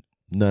made,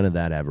 none of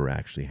that ever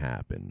actually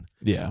happened.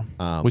 Yeah.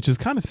 Which is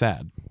kind of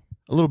sad.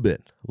 A little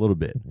bit.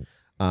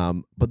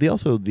 But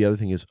the other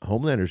thing is,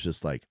 Homelander's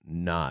just like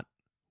not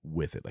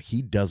with it. Like,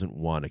 he doesn't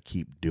want to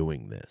keep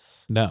doing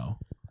this. No.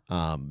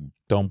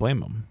 Don't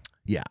blame him.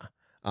 Yeah.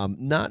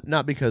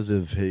 Not because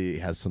of he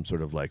has some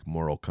sort of like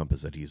moral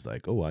compass that he's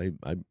like, oh, I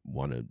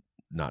want to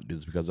not do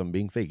this because I'm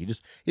being fake. He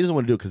doesn't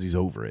want to do it because he's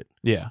over it.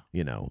 Yeah.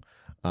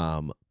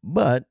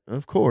 But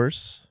of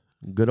course,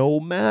 good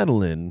old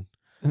Madeline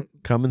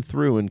coming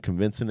through and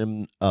convincing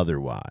him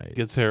otherwise.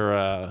 Gets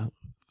her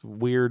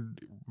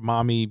weird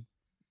mommy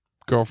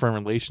girlfriend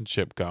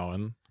relationship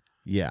going.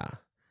 Yeah.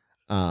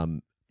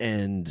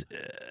 And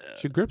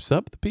she grips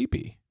up the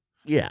peepee.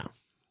 Yeah.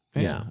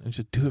 Yeah. And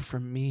just do it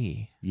for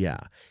me. Yeah.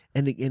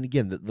 And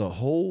again,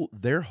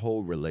 their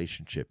whole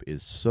relationship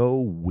is so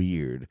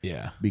weird.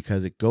 Yeah.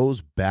 Because it goes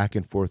back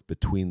and forth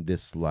between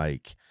this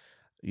like,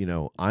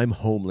 I'm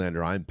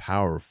Homelander, I'm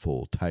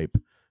powerful type,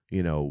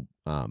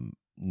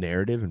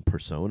 narrative and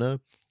persona,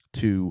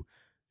 to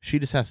she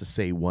just has to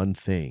say one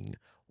thing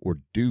or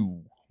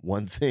do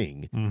one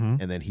thing, mm-hmm.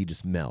 and then he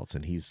just melts,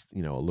 and he's a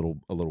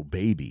little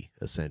baby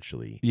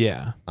essentially.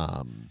 Yeah.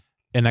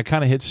 And that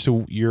kind of hits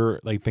to your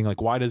like thing,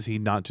 like, why does he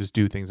not just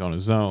do things on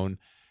his own?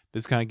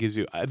 This kind of gives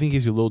you a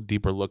little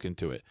deeper look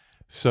into it.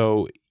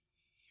 So,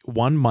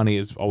 one, money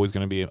is always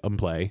going to be in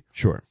play.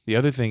 Sure. The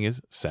other thing is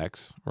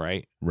sex,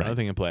 right? Right. Another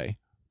thing in play.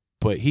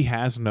 But he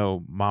has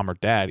no mom or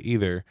dad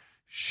either.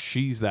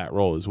 she's that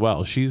role as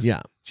well. She's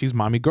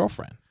mommy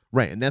girlfriend.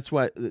 Right. And that's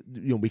why,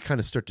 we kind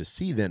of start to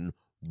see then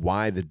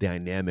why the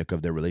dynamic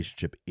of their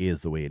relationship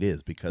is the way it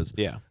is, because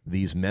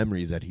these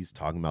memories that he's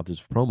talking about,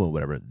 this promo,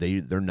 whatever,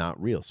 they're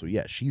not real. So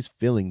yeah, she's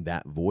filling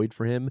that void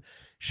for him.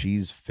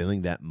 She's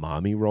filling that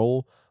mommy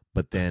role.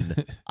 But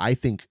then I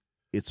think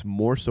it's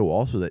more so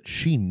also that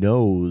she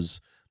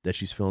knows that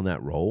she's filling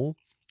that role,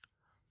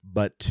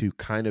 but to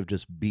kind of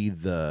just be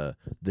the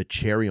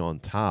cherry on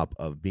top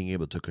of being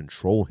able to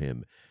control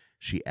him,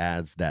 she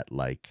adds that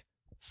like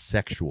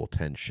sexual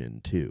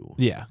tension too.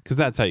 Yeah, because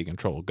that's how you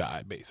control a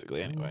guy,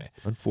 basically. Anyway,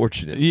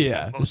 unfortunately.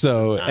 Yeah.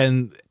 So,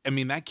 and I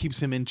mean that keeps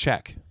him in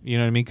check. You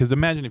know what I mean? Because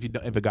imagine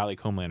if a guy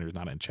like Homelander is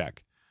not in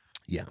check.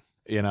 Yeah.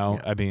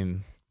 I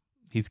mean,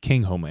 he's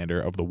King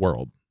Homelander of the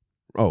world.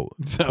 Oh,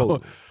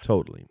 so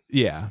totally.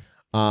 Yeah.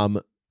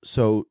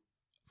 So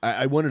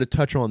I wanted to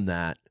touch on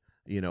that,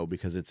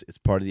 because it's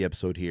part of the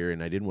episode here,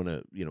 and I didn't want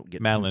to,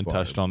 get Madeline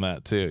touched on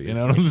that too. You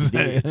know what I'm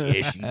saying?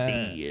 Yeah, she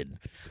did.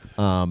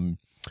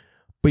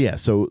 But yeah,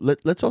 so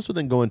let's also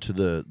then go into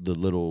the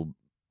little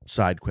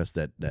side quest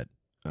that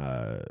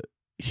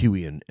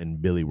Hughie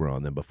and Billy were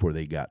on then before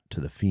they got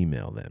to the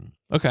female then.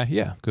 Okay,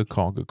 yeah, good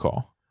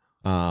call.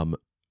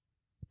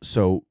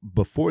 So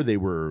before they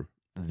were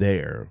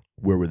there,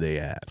 where were they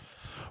at?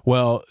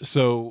 Well,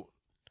 so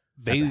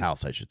at the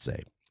house, I should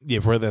say. Yeah,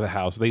 before they're at the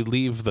house, they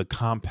leave the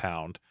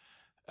compound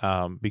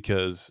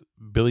because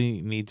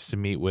Billy needs to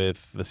meet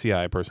with the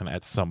CIA person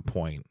at some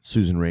point.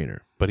 Susan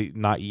Rayner. But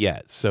not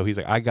yet. So he's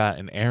like, I got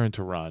an errand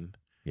to run.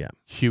 Yeah.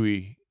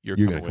 Hughie, you're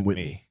coming with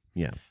me.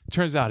 Yeah.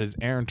 Turns out his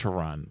errand to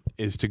run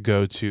is to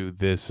go to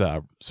this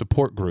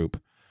support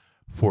group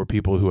for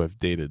people who have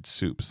dated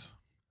supes.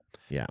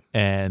 Yeah.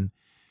 And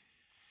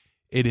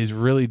it is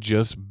really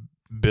just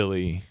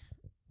Billy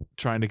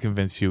trying to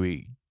convince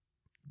Hughie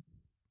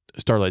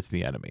Starlight's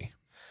the enemy.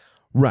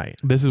 Right.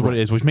 This is what it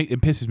is, which it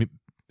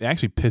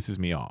actually pisses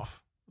me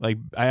off. Like,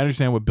 I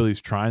understand what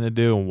Billy's trying to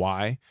do and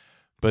why,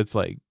 but it's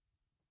like,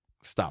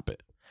 stop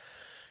it.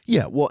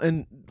 Yeah, well,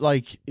 and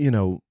like,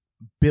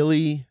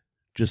 Billy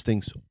just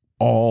thinks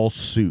all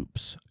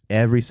supes,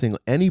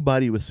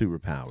 anybody with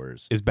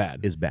superpowers is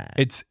bad.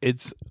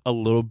 It's a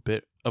little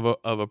bit of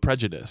a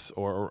prejudice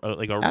or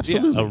like a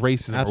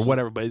racism or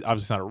whatever, but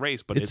obviously it's not a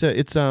race, but it's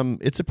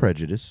a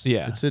prejudice.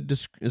 Yeah.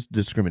 It's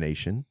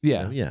discrimination.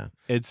 Yeah. Yeah.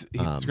 He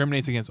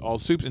discriminates against all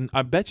supes, and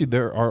I bet you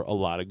there are a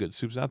lot of good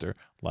supes out there.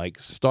 Like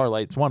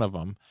Starlight's one of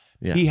them.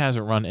 Yeah. He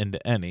hasn't run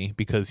into any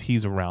because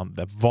he's around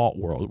the Vought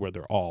world where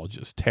they're all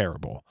just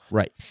terrible.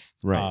 Right.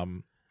 But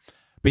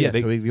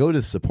so we go to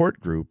the support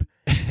group,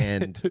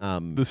 and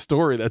the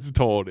story that's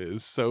told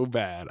is so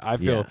bad. I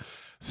feel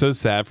so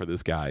sad for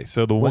this guy.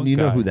 So the one you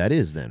guy, know who that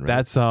is then, right?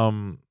 That's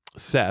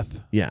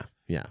Seth. Yeah.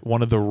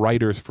 One of the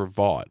writers for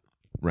Vought.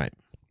 Right.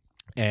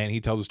 And he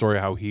tells a story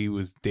how he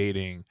was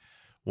dating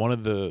one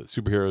of the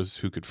superheroes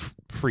who could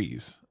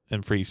freeze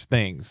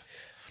things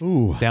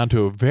down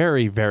to a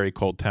very, very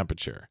cold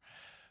temperature.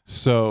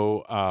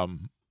 So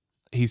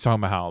he's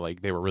talking about how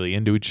like they were really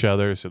into each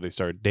other, so they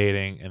started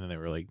dating, and then they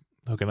were like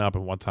hooking up,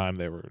 and one time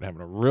they were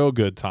having a real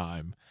good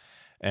time,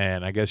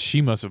 and I guess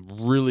she must have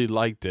really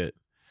liked it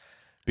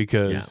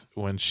because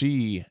when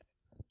she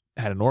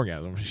had an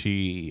orgasm,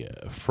 she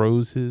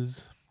froze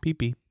his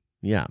pee-pee.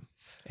 Yeah.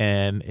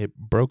 And it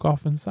broke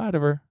off inside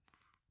of her.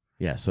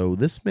 Yeah, so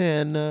this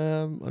man,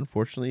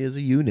 unfortunately, is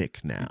a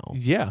eunuch now.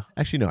 Yeah.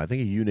 Actually, no, I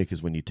think a eunuch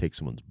is when you take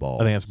someone's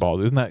balls. I think it's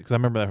balls. Isn't that? Because I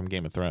remember that from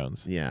Game of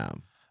Thrones. Yeah.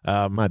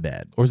 My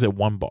bad. Or is it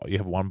one ball? You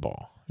have one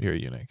ball. You're a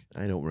eunuch.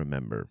 I don't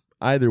remember.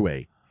 Either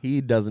way, he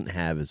doesn't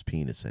have his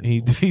penis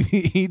anymore.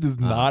 He does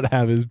not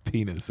have his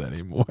penis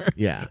anymore.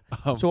 Yeah.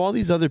 So all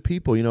these other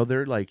people,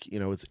 they're like,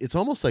 it's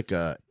almost like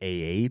a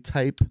AA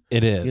type.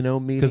 It is.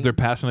 Meeting. Because they're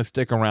passing a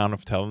stick around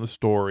of telling the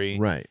story.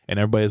 Right. And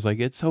everybody's like,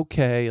 it's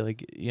okay.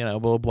 Like,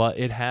 blah, blah.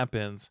 It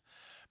happens.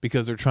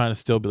 Because they're trying to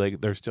still be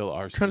like, they're still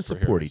our trying to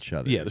support each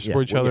other. Yeah, they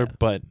support each other.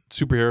 But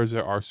superheroes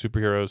are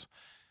superheroes.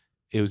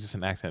 It was just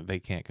an accident. They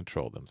can't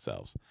control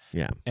themselves.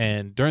 Yeah.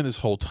 And during this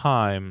whole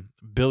time,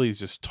 Billy's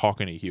just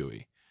talking to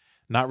Hughie.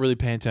 Not really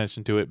paying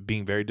attention to it,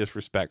 being very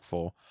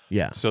disrespectful.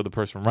 Yeah. So the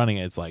person running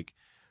it's like,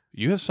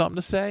 you have something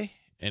to say?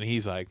 And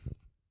he's like,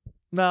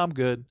 no, I'm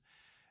good.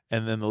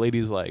 And then the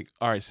lady's like,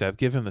 all right, Seth,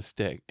 give him the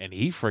stick. And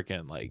he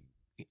freaking like,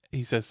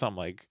 he says something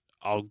like,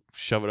 I'll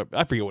shove it up.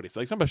 I forget what he's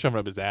like. Somebody shoving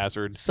up his ass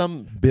or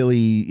some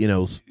Billy,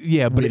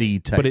 witty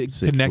type but it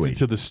situation. Connected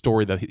to the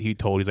story that he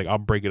told. He's like, I'll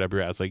break it up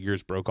your ass. Like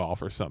yours broke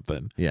off or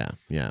something. Yeah.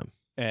 Yeah.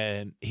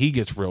 And he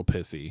gets real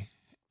pissy.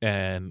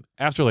 And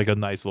after like a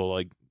nice little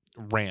like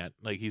rant,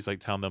 like he's like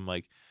telling them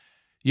like,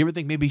 you ever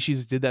think maybe she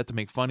just did that to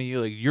make fun of you?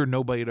 Like you're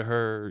nobody to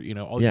her,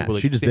 all yeah, people,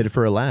 like, she just did it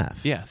for a laugh.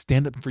 Yeah,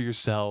 stand up for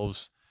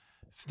yourselves.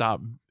 Stop.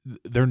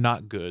 They're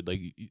not good.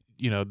 Like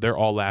they're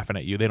all laughing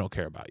at you. They don't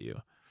care about you.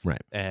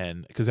 Right.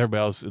 And because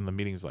everybody else in the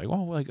meeting is like,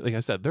 well, like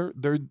I said,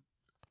 they're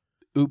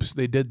oops,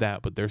 they did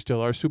that, but they're still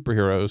our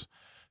superheroes.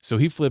 So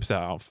he flips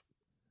out,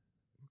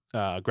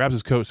 grabs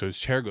his coat, so his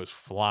chair goes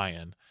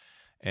flying,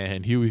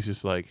 and Hughie's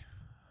just like,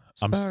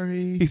 I'm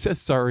sorry. He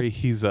says sorry.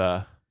 He's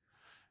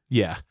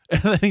Yeah.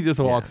 And then he just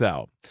walks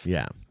out.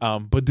 Yeah.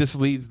 But this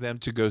leads them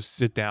to go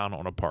sit down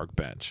on a park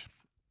bench.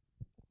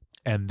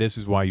 And this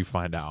is why you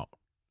find out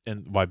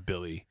and why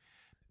Billy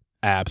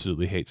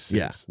absolutely hates Supes.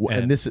 Yeah. Well,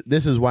 and this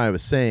is why I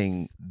was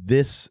saying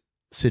this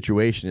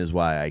situation is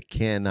why I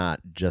cannot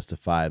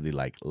justifiably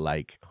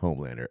like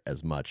Homelander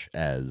as much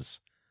as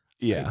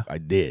I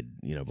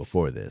did,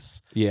 before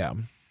this. Yeah.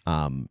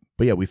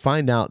 But yeah, we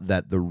find out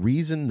that the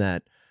reason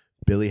that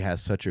Billy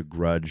has such a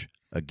grudge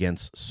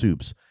against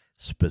Supes,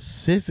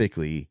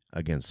 specifically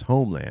against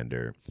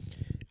Homelander,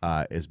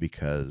 is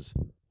because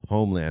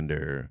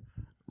Homelander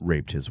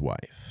raped his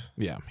wife.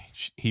 Yeah,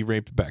 he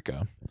raped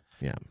Becca.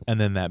 Yeah. And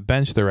then that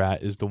bench they're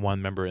at is the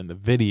one member in the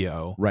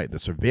video. Right, the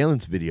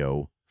surveillance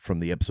video from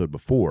the episode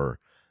before,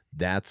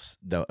 that's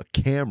a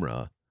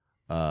camera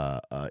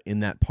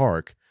in that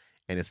park,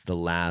 and it's the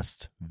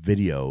last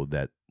video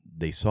that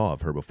they saw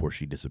of her before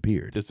she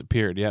disappeared.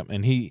 Yep.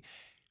 And he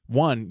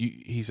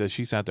says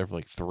she sat there for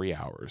like 3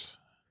 hours,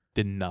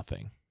 did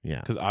nothing. Yeah.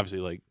 Because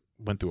obviously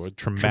went through a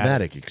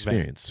traumatic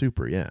experience.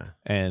 Super, yeah.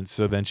 And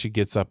so then she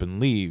gets up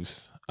and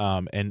leaves.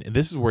 And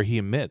this is where he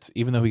admits,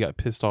 even though he got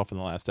pissed off in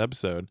the last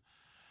episode,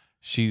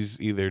 she's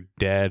either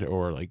dead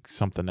or like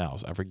something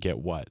else. I forget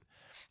what.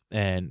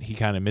 And he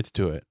kind of admits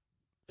to it.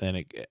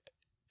 And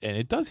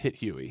it does hit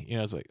Hughie.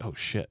 It's like, oh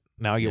shit.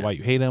 Now I get why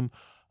you hate him.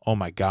 Oh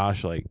my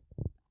gosh. Like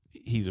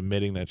he's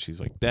admitting that she's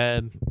like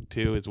dead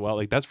too as well.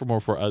 Like that's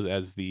more for us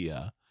as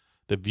the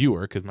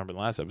viewer. Cause remember in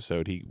the last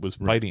episode, he was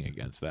fighting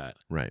against that.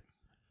 Right.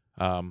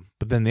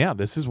 But then,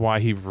 this is why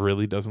he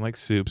really doesn't like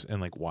Supes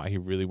and like why he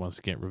really wants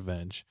to get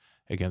revenge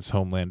against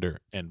Homelander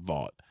and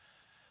Vought.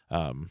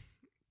 I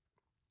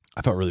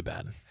felt really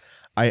bad.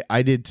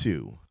 I did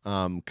too.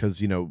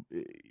 Because,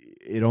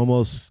 it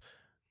almost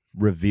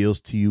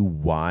reveals to you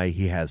why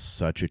he has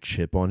such a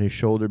chip on his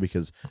shoulder,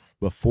 because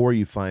before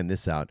you find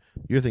this out,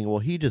 you're thinking, well,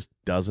 he just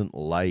doesn't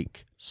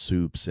like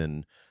Supes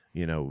and,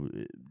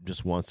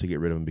 just wants to get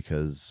rid of him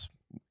because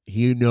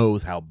he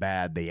knows how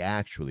bad they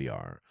actually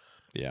are.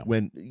 Yeah.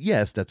 When,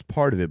 yes, that's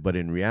part of it, but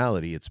in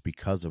reality, it's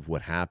because of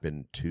what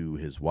happened to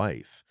his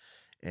wife.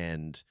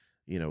 And,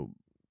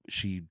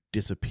 she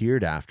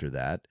disappeared after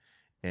that.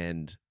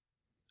 And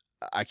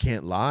I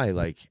can't lie,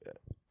 like,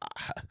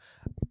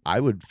 I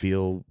would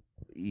feel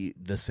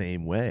the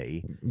same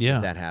way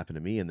if that happened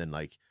to me. And then,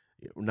 like,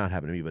 not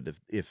happened to me, but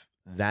if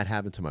that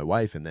happened to my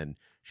wife and then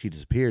she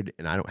disappeared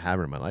and I don't have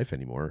her in my life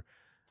anymore,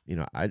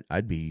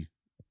 I'd be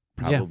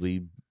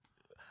probably,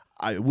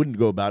 I wouldn't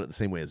go about it the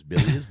same way as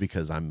Billy is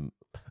because I'm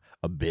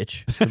a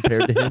bitch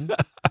compared to him.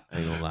 I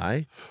ain't gonna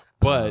lie.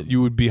 But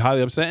you would be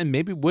highly upset and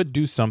maybe would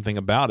do something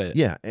about it.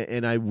 Yeah,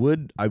 and I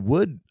would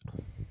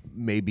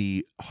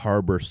maybe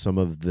harbor some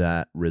of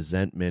that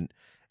resentment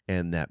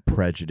and that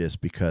prejudice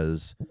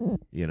because,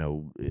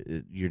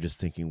 you're just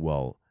thinking,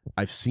 well,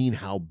 I've seen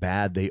how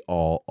bad they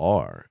all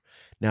are.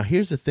 Now,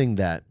 here's the thing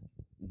that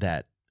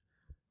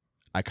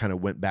I kind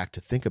of went back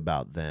to think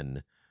about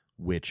then,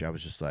 which I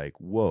was just like,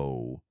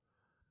 whoa,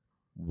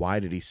 why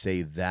did he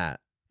say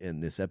that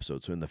in this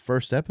episode? So in the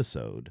first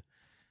episode,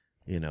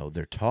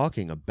 they're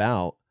talking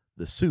about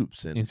the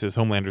Supes. And he says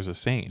Homelander's a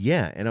saint.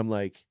 Yeah, and I'm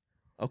like,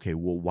 okay,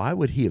 well, why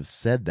would he have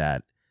said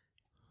that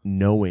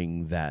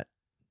knowing that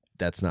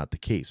that's not the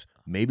case?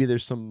 Maybe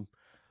there's some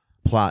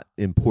plot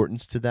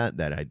importance to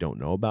that I don't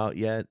know about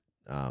yet,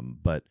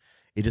 but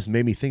it just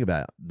made me think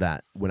about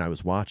that when I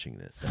was watching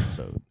this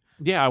episode.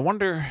 Yeah, I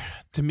wonder.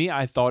 To me,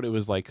 I thought it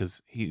was like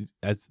because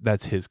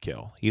that's his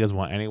kill. He doesn't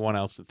want anyone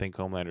else to think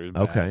Homelander is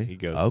bad. Okay, he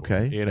goes,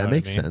 okay, that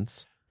makes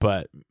sense.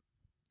 But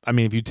I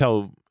mean, if you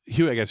tell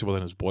Hugh, I guess he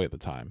wasn't his boy at the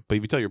time. But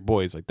if you tell your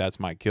boys like that's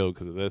my kill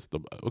because of this,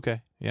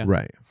 okay, yeah,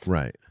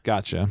 right,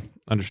 gotcha,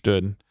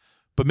 understood.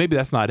 But maybe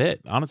that's not it.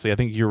 Honestly, I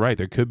think you're right.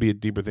 There could be a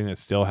deeper thing that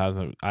still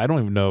hasn't. I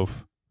don't even know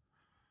if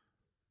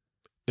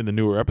in the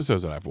newer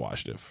episodes that I've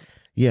watched, if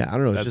I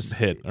don't know, that's it's just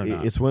hit or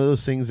not. It's one of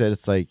those things that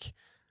it's like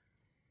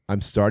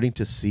I'm starting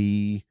to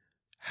see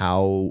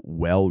how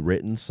well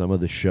written some of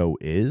the show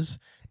is,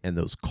 and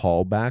those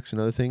callbacks and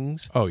other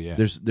things. Oh yeah,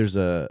 there's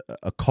a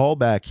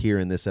callback here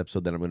in this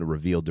episode that I'm going to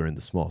reveal during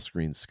the small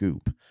screen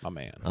scoop. My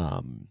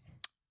man.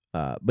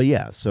 But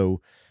yeah,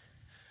 so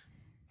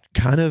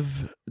kind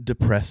of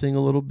depressing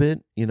a little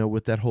bit,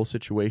 with that whole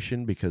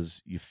situation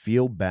because you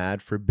feel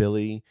bad for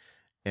Billy,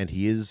 and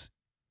he is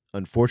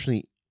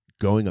unfortunately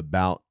going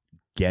about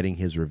getting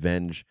his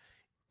revenge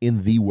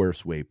in the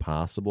worst way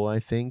possible, I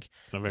think.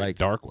 In a very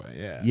dark way,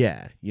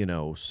 yeah.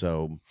 Yeah,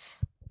 so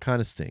kind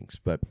of stinks.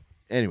 But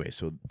anyway,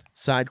 so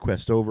side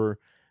quest over.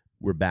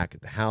 We're back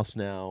at the house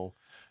now.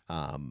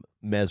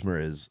 Mesmer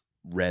has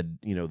read,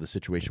 the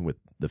situation with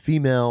the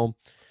female.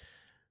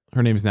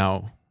 Her name's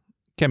now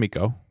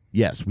Kimiko.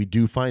 Yes, we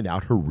do find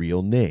out her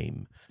real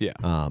name. Yeah.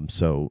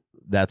 So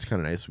that's kind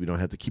of nice. We don't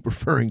have to keep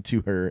referring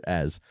to her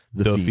as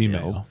the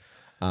female.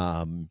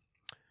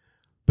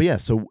 But yeah,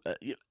 so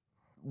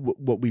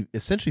what we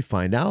essentially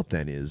find out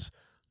then is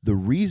the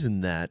reason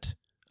that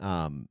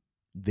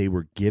they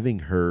were giving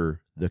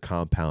her the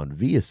compound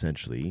V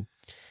essentially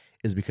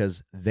is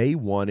because they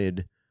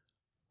wanted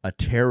a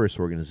terrorist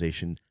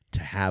organization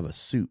to have a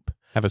Supe.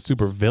 Have a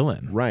super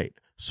villain. Right.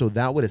 So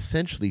that would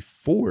essentially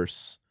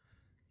force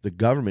the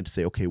government to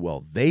say, okay,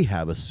 well, they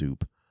have a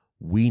supe.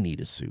 We need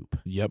a supe.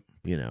 Yep.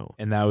 You know.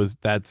 And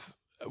that's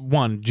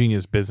one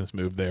genius business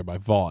move there by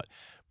Vought.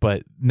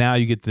 But now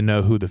you get to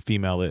know who the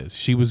female is.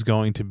 She was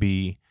going to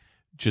be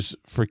just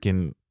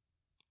freaking,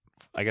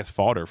 I guess,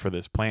 fodder for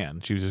this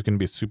plan. She was just going to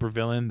be a super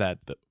villain that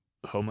the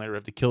Homelander would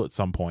have to kill at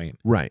some point.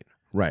 Right.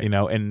 Right. You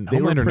know, and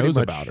Homelander knows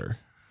about her.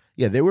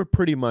 Yeah, they were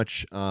pretty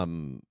much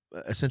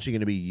essentially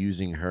going to be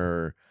using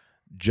her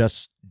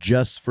just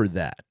for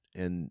that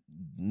and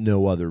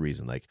no other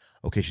reason. Like,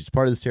 okay, she's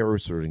part of this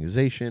terrorist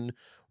organization.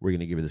 We're going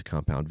to give her this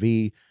compound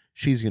V.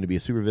 She's going to be a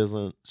super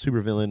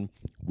villain.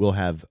 We'll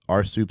have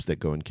our supes that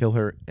go and kill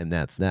her, and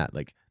that's that.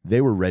 Like,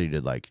 they were ready to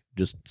like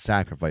just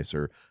sacrifice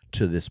her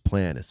to this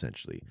plan,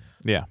 essentially.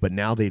 Yeah. But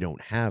now they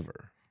don't have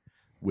her,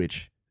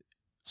 which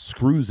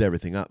screws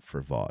everything up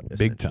for Vought.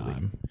 Big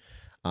time.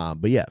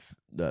 But yeah,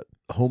 the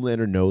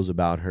Homelander knows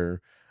about her.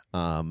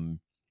 And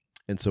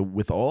so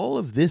with all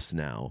of this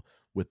now,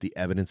 with the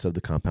evidence of the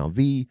compound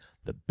V,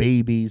 the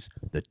babies,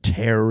 the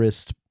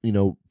terrorist,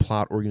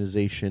 plot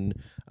organization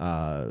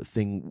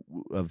thing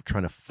of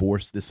trying to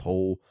force this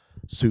whole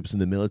supes in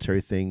the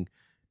military thing,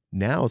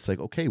 now it's like,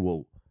 okay,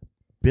 well,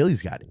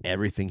 Billy's got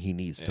everything he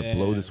needs to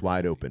blow this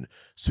wide open.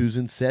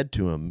 Susan said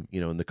to him,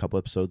 in the couple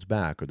episodes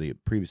back, or the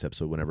previous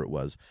episode, whenever it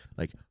was,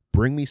 like,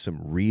 bring me some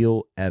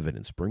real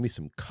evidence. Bring me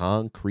some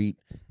concrete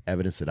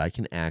evidence that I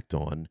can act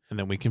on. And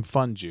then we can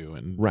fund you.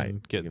 And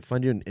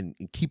fund you and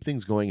keep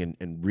things going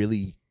and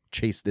really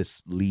chase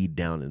this lead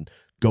down and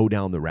go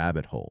down the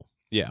rabbit hole.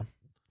 Yeah.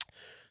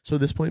 So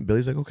at this point,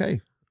 Billy's like,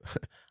 okay,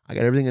 I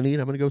got everything I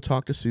need. I'm going to go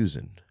talk to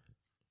Susan.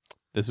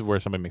 This is where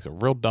somebody makes a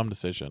real dumb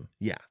decision.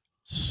 Yeah.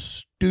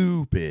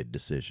 Stupid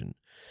decision.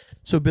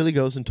 So Billy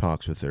goes and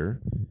talks with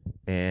her.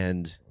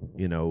 And,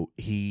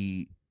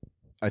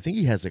 I think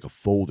he has like a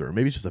folder,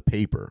 maybe it's just a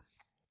paper.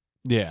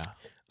 Yeah.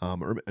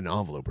 Or an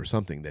envelope or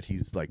something that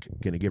he's like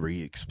going to give her.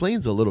 He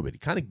explains a little bit. He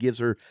kind of gives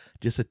her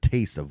just a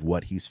taste of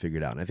what he's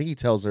figured out. And I think he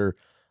tells her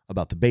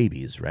about the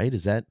babies, right?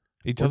 Is that?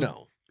 He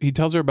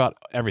tells her about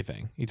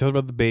everything. He tells her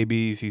about the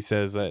babies. He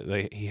says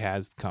that he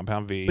has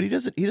compound V. But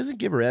he doesn't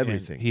give her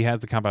everything. And he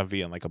has the compound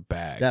V in like a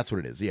bag. That's what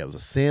it is. Yeah, it was a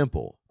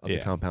sample of the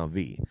compound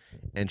V.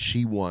 And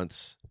she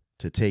wants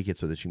to take it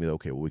so that she can be like,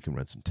 okay, well, we can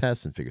run some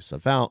tests and figure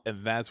stuff out.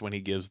 And that's when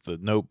he gives the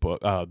notebook,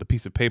 the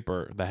piece of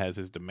paper that has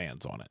his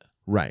demands on it.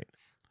 Right.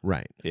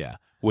 Yeah.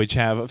 Which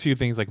have a few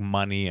things like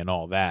money and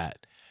all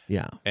that.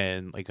 Yeah.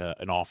 And like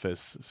an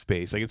office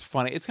space. Like, it's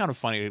funny. It's kind of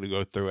funny to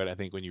go through it, I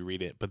think, when you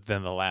read it. But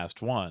then the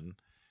last one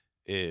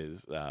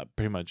is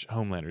pretty much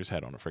Homelander's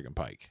head on a friggin'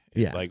 pike.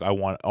 It's like, I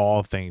want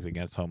all things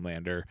against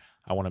Homelander.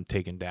 I want him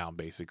taken down,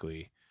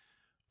 basically.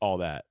 All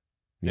that.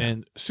 Yeah.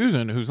 And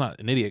Susan, who's not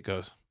an idiot,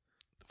 goes,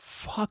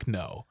 fuck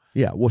no.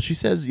 Yeah, well, she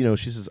says,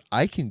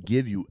 I can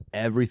give you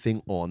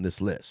everything on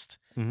this list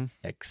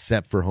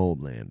except for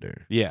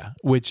Homelander. Yeah,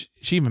 which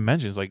she even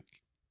mentions, like,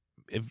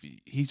 if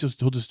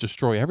he'll just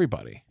destroy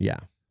everybody. Yeah,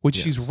 which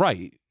she's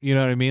right. You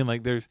know what I mean?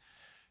 Like,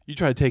 you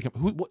try to take him.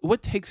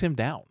 What takes him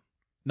down?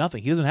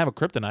 Nothing. He doesn't have a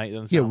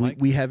kryptonite.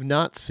 We have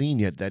not seen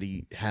yet that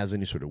he has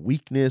any sort of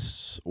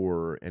weakness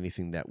or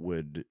anything that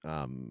would,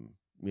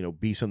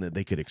 be something that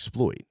they could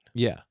exploit.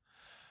 Yeah.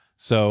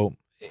 So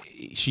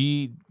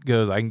she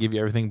goes, I can give you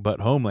everything but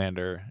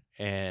Homelander,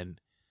 and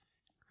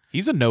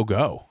he's a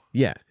no-go.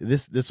 Yeah,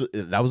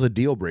 that was a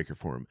deal breaker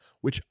for him,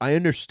 which I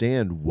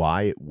understand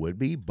why it would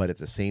be, but at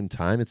the same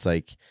time, it's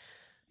like,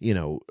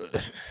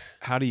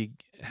 how do you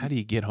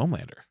get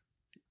Homelander?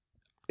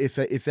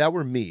 If that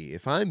were me,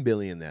 if I'm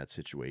Billy in that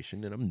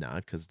situation, and I'm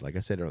not, because like I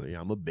said earlier,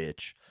 I'm a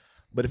bitch,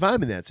 but if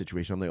I'm in that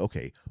situation, I'm like,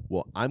 okay,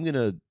 well, I'm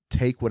gonna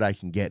take what I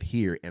can get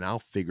here, and I'll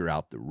figure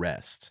out the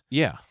rest.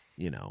 Yeah,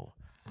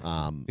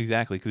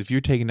 exactly, because if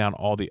you're taking down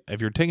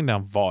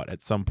Vought,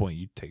 at some point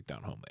you take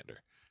down Homelander.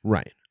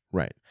 Right.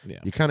 Yeah,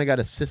 you kind of got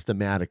to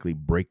systematically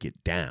break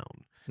it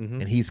down,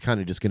 and he's kind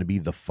of just going to be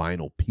the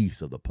final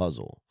piece of the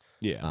puzzle.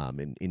 Yeah.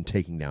 In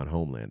taking down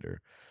Homelander.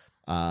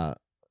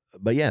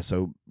 But yeah,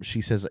 so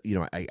she says,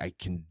 I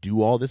can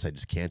do all this, I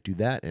just can't do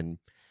that, and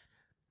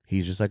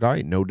he's just like, all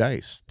right, no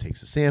dice.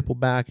 Takes a sample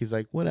back. He's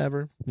like,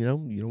 whatever, you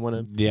don't want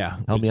to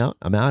help me out.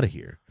 I'm out of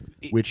here.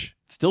 Which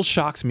still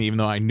shocks me, even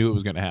though I knew it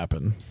was going to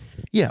happen.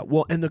 Yeah,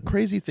 well, and the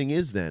crazy thing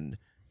is then,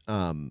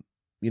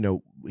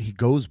 he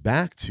goes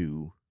back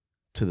to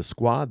the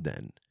squad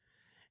then,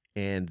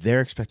 and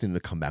they're expecting him to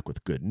come back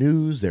with good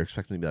news. They're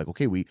expecting him to be like,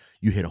 okay,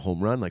 you hit a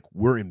home run. Like,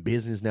 we're in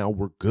business now.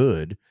 We're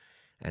good.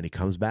 And he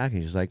comes back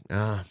and he's like,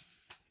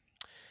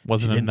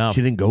 wasn't enough.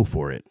 She didn't go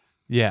for it.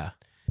 Yeah.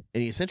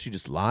 And he essentially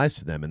just lies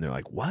to them, and they're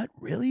like, what?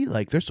 Really?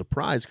 Like, they're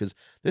surprised because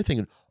they're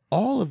thinking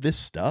all of this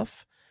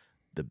stuff,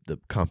 the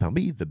compound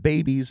B, the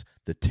babies,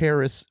 the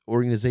terrorist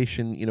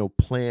organization,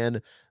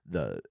 plan,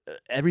 the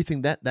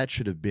everything that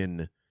should have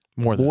been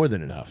more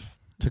than enough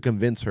to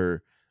convince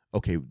her,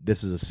 okay,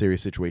 this is a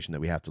serious situation that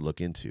we have to look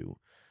into.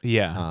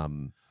 Yeah.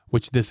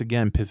 Which this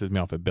again pisses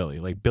me off at Billy.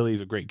 Like, Billy's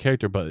a great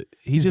character, but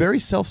he's very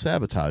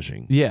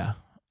self-sabotaging. Yeah.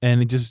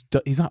 And he's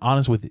not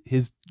honest with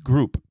his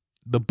group.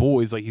 the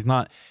boys, like he's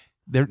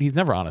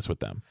never honest with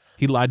them.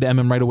 He lied to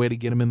MM right away to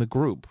get him in the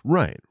group.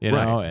 Right. You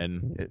know,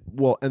 and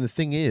and the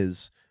thing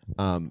is,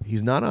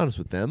 he's not honest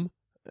with them,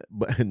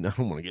 but and I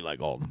don't want to get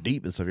like all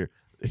deep and stuff here.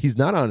 He's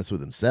not honest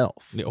with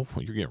himself. Oh,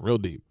 you're getting real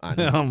deep. I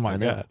know, oh my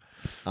God.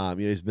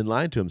 He's been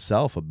lying to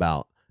himself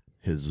about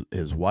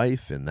his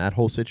wife and that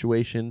whole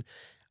situation.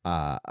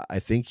 I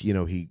think,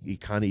 he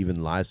kind of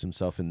even lies to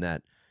himself in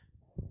that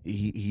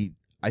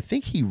I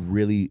think he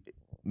really,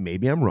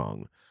 maybe I'm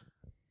wrong.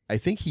 I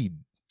think he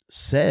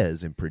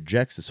says and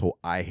projects this whole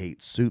I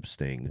hate soups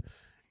thing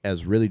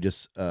as really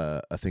just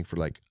a thing for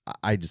like,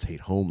 I just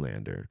hate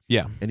Homelander.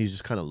 Yeah. And he's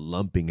just kind of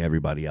lumping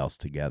everybody else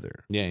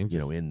together. Yeah.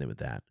 In there with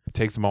that.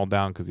 Takes them all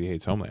down because he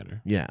hates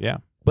Homelander. Yeah. Yeah.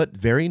 But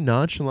very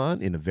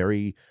nonchalant in a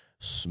very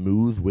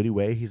smooth, witty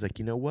way. He's like,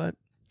 you know what?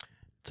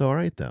 It's all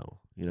right though.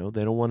 They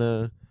don't want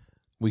to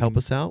help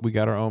us out. We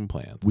got our own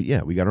plans. We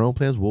got our own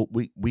plans.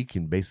 We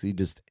can basically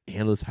just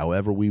handle this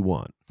however we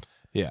want.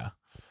 Yeah.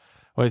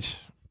 Which,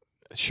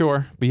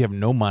 sure, but you have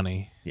no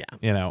money.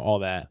 Yeah. All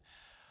that.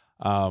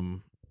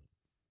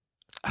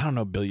 I don't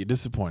know, Bill, you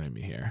disappointed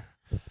me here.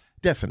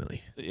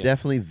 Definitely. Yeah.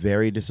 Definitely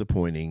very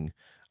disappointing.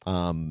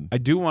 I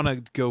do want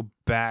to go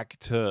back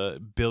to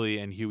Billy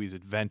and Hughie's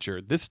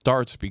adventure. This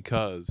starts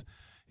because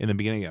in the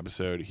beginning of the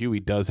episode,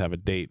 Hughie does have a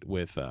date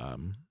with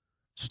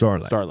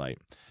Starlight.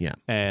 Yeah.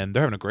 And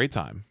they're having a great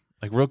time.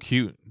 Like, real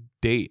cute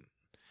date.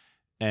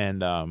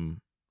 And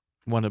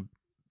one of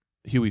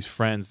Hughie's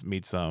friends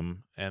meets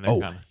them, and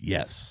they're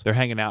yes, they're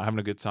hanging out, having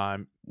a good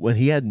time. When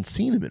he hadn't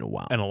seen him in a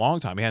while. In a long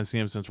time. He hadn't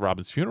seen him since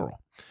Robin's funeral.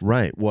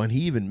 Right. Well, and he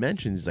even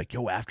mentions, he's like,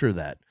 yo, after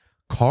that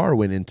car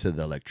went into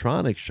the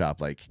electronics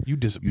shop, like, You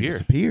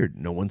disappeared.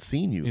 No one's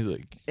seen you. He's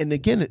like, and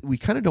again, we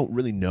kind of don't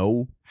really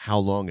know how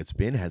long it's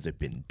been. Has it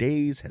been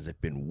days? Has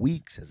it been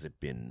weeks? Has it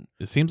been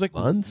it seems like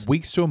months?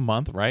 Weeks to a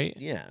month, right?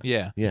 Yeah.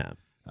 Yeah.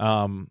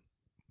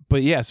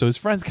 But yeah, so his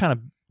friend's kind of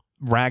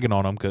ragging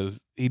on him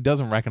because he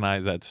doesn't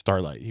recognize that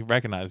Starlight. He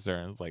recognized her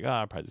and was like,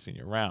 I've probably seen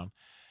you around.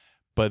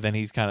 But then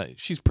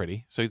she's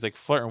pretty. So he's like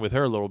flirting with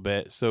her a little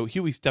bit. So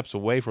Hughie steps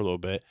away for a little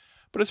bit.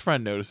 But his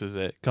friend notices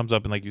it, comes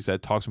up and, like you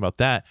said, talks about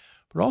that.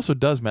 But also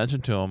does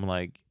mention to him,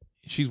 like,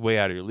 she's way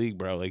out of your league,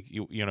 bro. Like,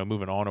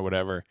 moving on or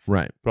whatever.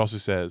 Right. But also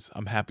says,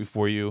 I'm happy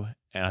for you.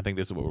 And I think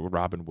this is what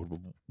Robin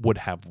would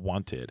have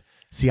wanted.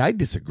 See, I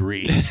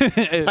disagree.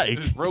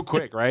 Real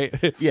quick,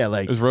 right? Yeah,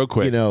 like, it was real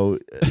quick.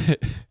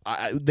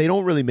 They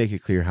don't really make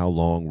it clear how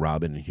long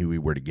Robin and Hughie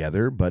were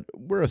together, but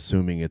we're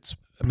assuming it's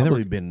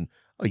probably been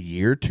a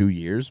year, 2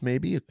 years,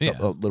 maybe a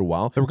little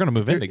while. They were going to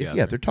move in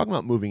together. They're talking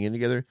about moving in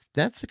together.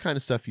 That's the kind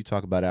of stuff you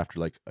talk about after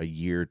like a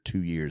year,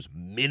 2 years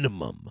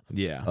minimum.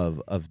 Yeah.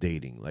 Of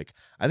dating. Like,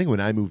 I think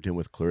when I moved in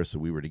with Clarissa,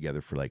 we were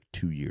together for like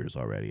 2 years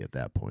already at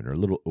that point, or a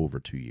little over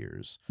 2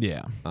 years.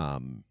 Yeah.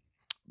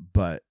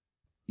 But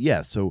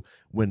yeah, so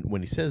when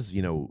he says,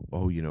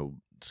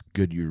 it's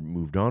good you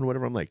moved on,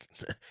 whatever, I'm like,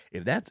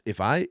 if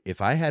I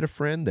had a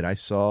friend that I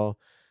saw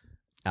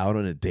out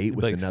on a date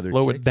with another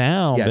slow chick, it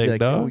down, yeah, I'd big be like,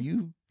 dog. oh,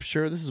 you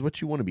sure this is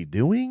what you want to be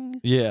doing?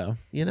 Yeah.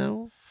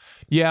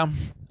 Yeah.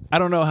 I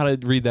don't know how to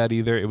read that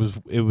either. It was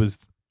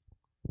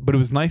but it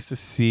was nice to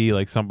see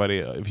like somebody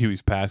if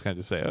Hughie's past kind of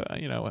just say,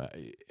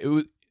 it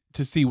was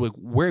to see like,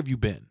 where have you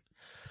been?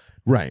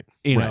 Right.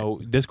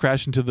 This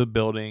crashed into the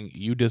building,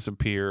 you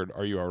disappeared,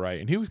 are you all right?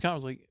 And he was kind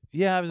of like,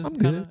 yeah,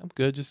 I'm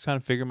good, just kind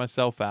of figuring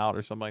myself out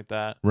or something like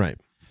that. Right.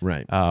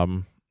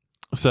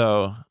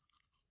 So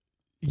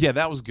yeah,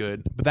 that was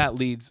good. But that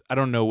leads, I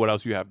don't know what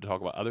else you have to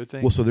talk about. Other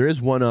things? Well, so there is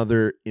one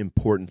other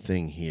important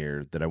thing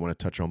here that I want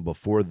to touch on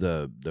before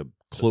the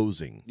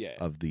closing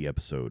of the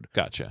episode.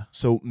 Gotcha.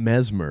 So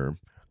Mesmer,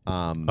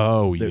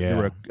 there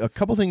were a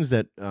couple things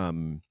that I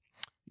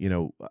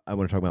want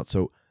to talk about.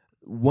 So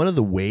one of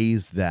the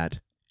ways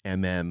that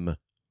MM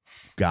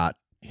got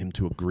him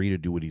to agree to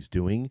do what he's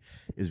doing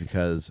is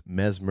because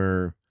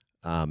Mesmer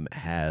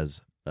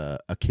has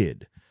a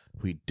kid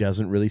who he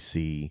doesn't really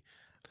see.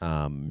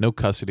 No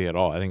custody at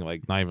all. I think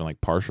like not even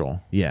like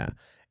partial. Yeah.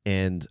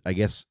 And I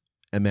guess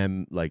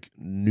MM like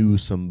knew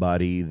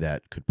somebody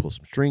that could pull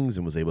some strings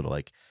and was able to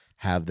like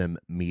have them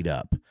meet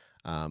up.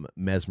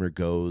 Mesmer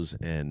goes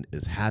and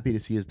is happy to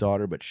see his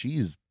daughter, but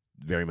she's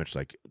very much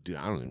like, dude,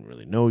 I don't even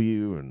really know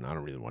you and I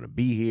don't really want to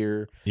be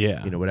here.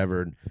 Yeah.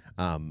 Whatever.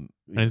 And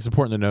it's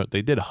important to note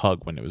they did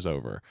hug when it was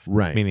over.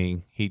 Right.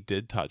 Meaning he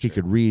did touch her. He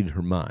could read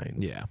her mind.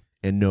 Yeah.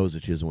 And knows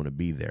that she doesn't want to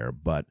be there.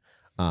 But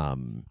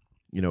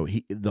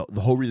the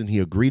whole reason he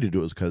agreed to do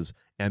it was because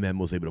MM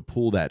was able to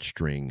pull that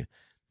string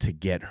to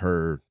get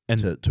her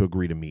to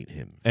agree to meet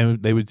him.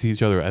 And they would see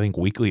each other, I think,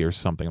 weekly or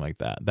something like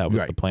that. That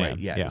was the plan. Right,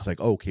 yeah. It's like,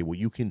 okay, well,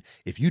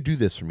 if you do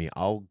this for me,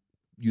 I'll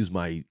use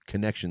my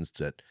connections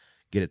to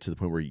get it to the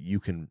point where you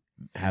can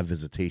have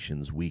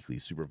visitations weekly,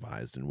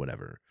 supervised and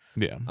whatever.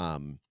 Yeah.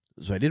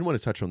 So I didn't want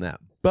to touch on that.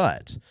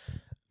 But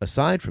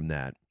aside from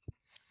that,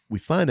 we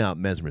find out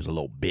Mesmer's a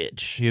little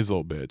bitch. He is a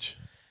little bitch.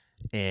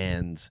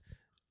 And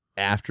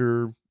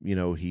after,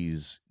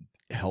 he's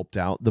helped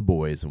out the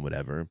boys and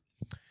whatever,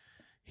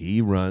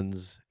 he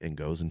runs and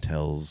goes and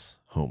tells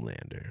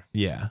Homelander.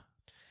 Yeah.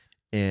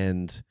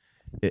 And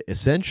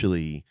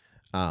essentially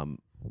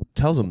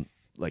tells him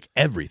like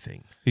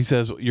everything. He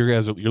says,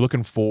 you're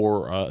looking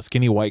for a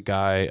skinny white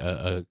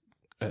guy,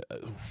 a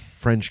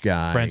French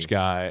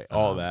guy,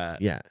 all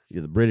that. Yeah,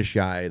 you're the British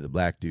guy, the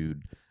black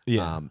dude.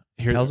 Yeah,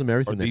 tells him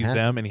everything that happened.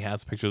 Them, and he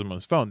has pictures of them on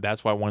his phone.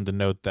 That's why I wanted to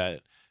note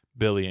that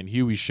Billy and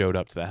Hughie showed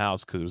up to the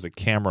house because there was a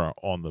camera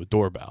on the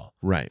doorbell.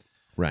 Right.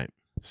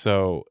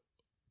 So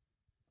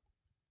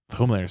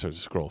Homelander starts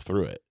to scroll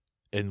through it,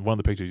 and one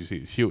of the pictures you see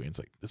is Hughie. And it's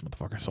like, this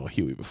motherfucker saw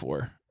Hughie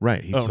before.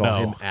 Right. He saw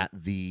him at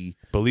the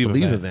Believe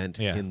event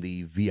in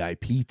the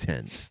VIP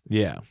tent.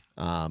 Yeah.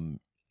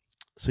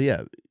 So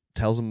yeah,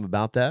 tells him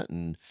about that,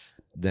 and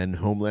then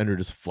Homelander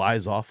just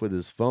flies off with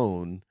his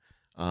phone.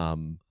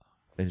 And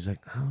he's like,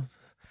 "Oh,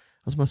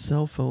 that's my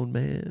cell phone,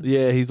 man."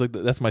 Yeah, he's like,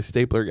 "That's my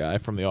stapler guy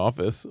from the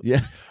office."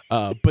 Yeah.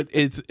 But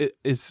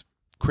it's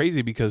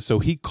crazy because so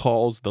he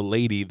calls the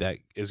lady that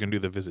is going to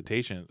do the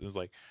visitation. It's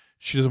like,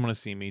 she doesn't want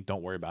to see me.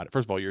 Don't worry about it.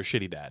 First of all, you're a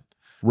shitty dad.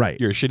 Right.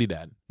 You're a shitty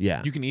dad.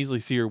 Yeah. You can easily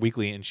see her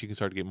weekly, and she can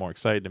start to get more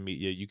excited to meet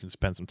you. You can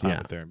spend some time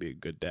with her and be a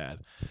good dad.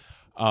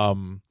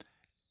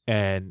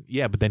 And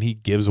yeah, but then he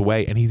gives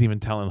away, and he's even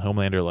telling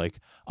Homelander like,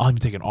 "I'll even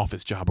take an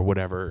office job or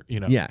whatever." You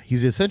know. Yeah,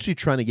 he's essentially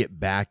trying to get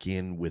back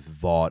in with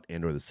Vought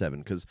and or the Seven,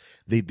 because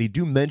they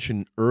do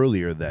mention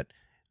earlier that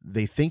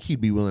they think he'd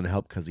be willing to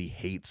help because he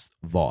hates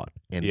Vought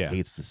and he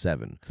hates the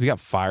Seven. Because he got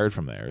fired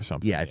from there or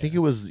something. Yeah, I think it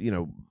was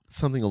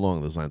something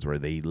along those lines where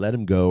they let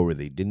him go or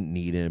they didn't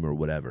need him or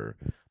whatever.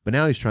 But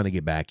now he's trying to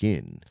get back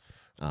in.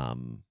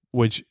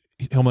 Which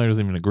Homelander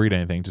doesn't even agree to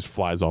anything, just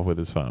flies off with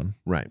his phone.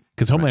 Right.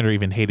 Because Homelander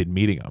even hated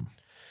meeting him.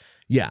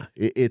 Yeah,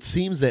 it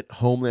seems that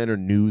Homelander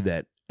knew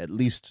that, at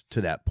least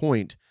to that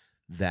point,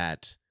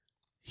 that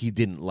he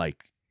didn't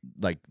like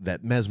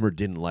that Mesmer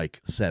didn't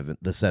like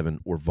the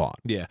Seven or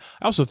Vought. Yeah.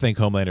 I also think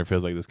Homelander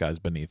feels like this guy's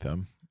beneath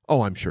him.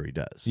 Oh, I'm sure he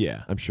does.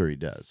 Yeah. I'm sure he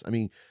does. I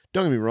mean,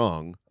 don't get me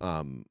wrong,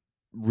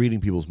 reading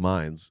people's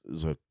minds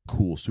is a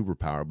cool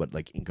superpower, but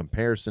like in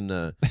comparison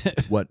to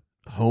what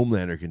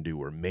Homelander can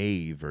do or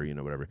Maeve or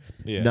whatever,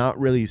 not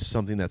really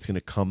something that's going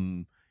to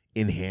come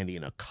in handy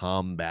in a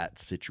combat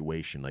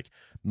situation, like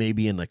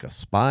maybe in like a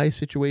spy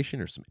situation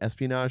or some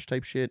espionage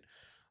type shit,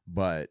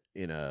 but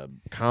in a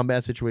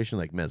combat situation,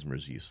 like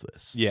Mesmer's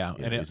useless. Yeah,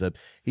 and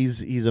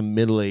he's a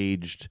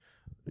middle-aged,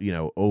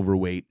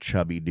 overweight,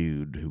 chubby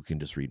dude who can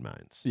just read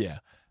minds. Yeah,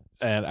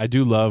 and I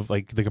do love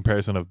like the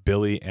comparison of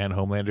Billy and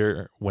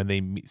Homelander when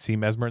they see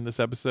Mesmer in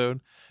this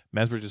episode.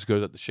 Mesmer just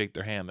goes up to shake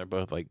their hand. They're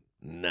both like,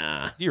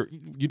 "Nah,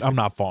 I'm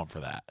not falling for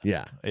that."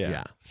 Yeah,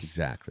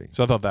 exactly.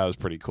 So I thought that was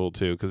pretty cool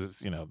too, because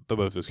it's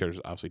both those characters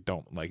obviously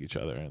don't like each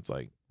other, and it's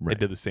like they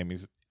did the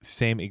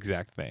same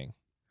exact thing.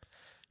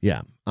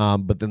 Yeah,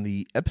 but then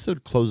the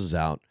episode closes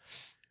out.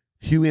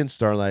 Hughie and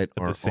Starlight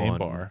at are the same on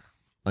bar.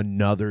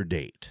 Another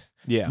date.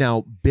 Yeah.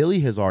 Now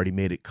Billy has already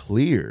made it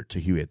clear to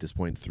Hughie at this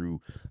point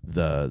through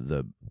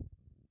the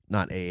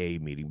not AA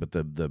meeting, but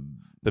the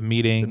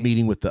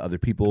meeting with the other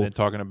people, and then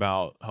talking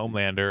about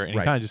Homelander, and he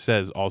kind of just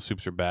says all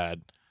supes are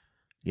bad.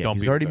 Yeah,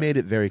 he's already made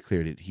it very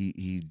clear that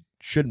he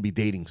shouldn't be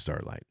dating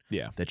Starlight.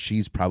 Yeah, that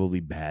she's probably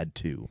bad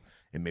too,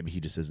 and maybe he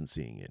just isn't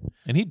seeing it.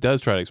 And he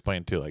does try to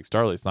explain too, like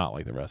Starlight's not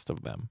like the rest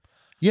of them.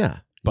 Yeah,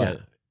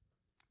 but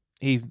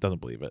he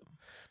doesn't believe it.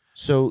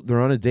 So they're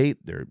on a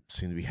date. They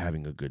seem to be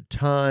having a good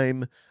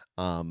time.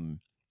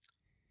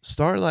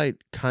 Starlight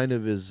kind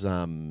of is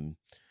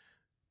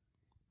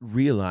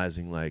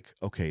realizing like,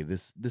 okay,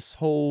 this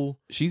whole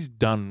she's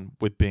done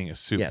with being a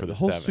soup for the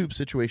whole Seven. soup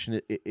situation.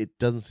 It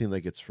doesn't seem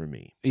like it's for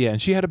me. Yeah,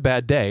 and she had a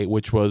bad day,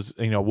 which was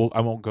I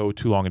won't go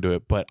too long into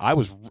it, but I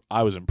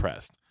was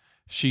impressed.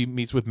 She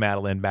meets with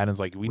Madeline. Madeline's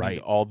like, we need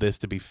all this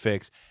to be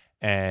fixed,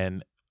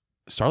 and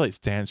Starlight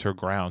stands her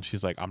ground.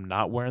 She's like, I'm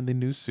not wearing the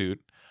new suit.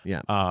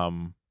 Yeah.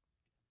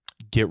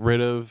 Get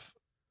rid of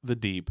the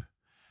deep.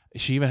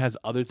 She even has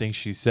other things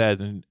she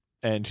says, and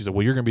she's like,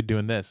 well, you're gonna be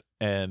doing this,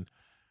 and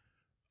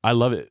I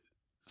love it.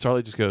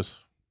 Starlight just goes,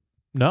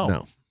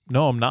 no,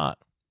 I'm not.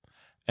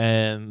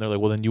 And they're like,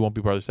 well, then you won't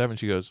be part of the Seven.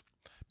 She goes,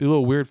 be a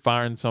little weird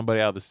firing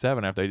somebody out of the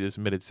Seven after they just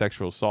admitted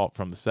sexual assault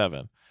from the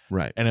Seven.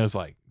 Right. And it was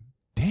like,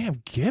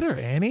 damn, get her,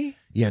 Annie.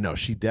 Yeah, no,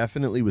 she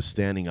definitely was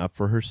standing up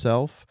for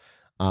herself.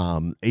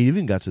 It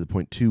even got to the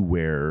point too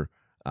where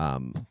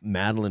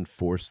Madeline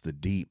forced the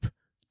Deep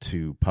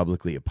to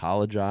publicly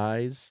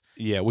apologize.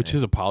 Yeah, which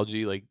his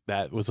apology, like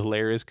that was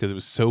hilarious because it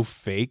was so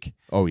fake.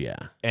 Oh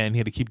yeah, and he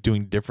had to keep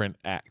doing different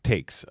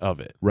takes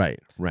of it. Right.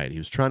 He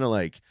was trying to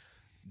like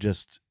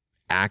just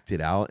act it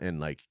out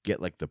and like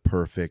get like the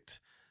perfect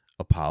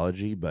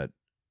apology, but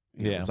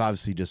it's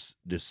obviously just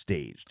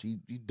staged.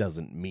 He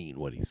doesn't mean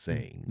what he's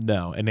saying.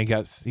 No, and he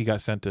got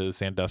sent to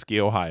Sandusky,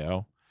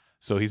 Ohio.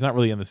 So he's not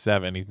really in the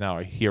Seven. He's now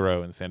a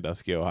hero in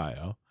Sandusky,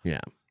 Ohio.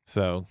 Yeah.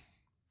 So,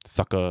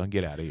 sucker,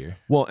 get out of here.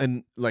 Well,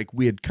 and like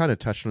we had kind of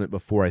touched on it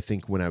before, I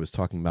think, when I was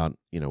talking about,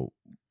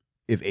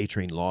 if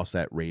A-Train lost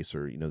that race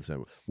or,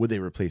 would they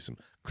replace him?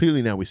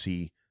 Clearly now we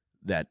see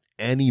that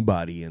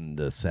anybody in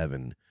the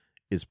Seven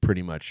is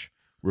pretty much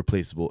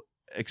replaceable,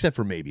 except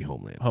for maybe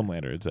Homelander.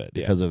 Homelander is it,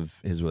 because of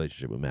his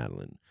relationship with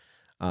Madeline.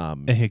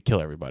 And he'd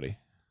kill everybody.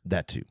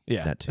 That too.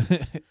 Yeah. That too.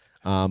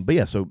 But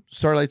yeah, so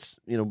Starlight's,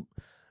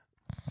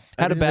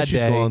 had a bad she's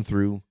day. Gone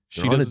through.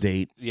 She's on a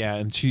date. Yeah,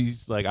 and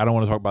she's like, I don't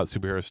want to talk about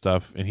superhero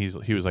stuff. And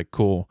he was like,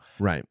 cool.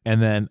 Right.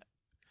 And then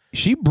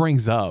she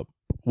brings up,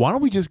 why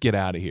don't we just get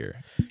out of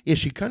here? Yeah,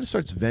 she kind of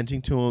starts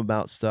venting to him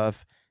about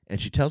stuff,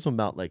 and she tells him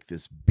about like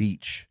this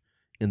beach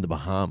in the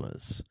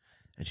Bahamas,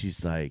 and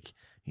she's like,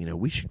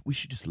 we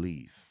should just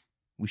leave.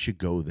 We should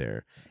go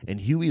there. And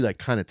Hughie like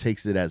kind of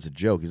takes it as a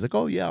joke. He's like,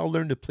 oh yeah, I'll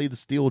learn to play the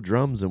steel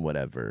drums and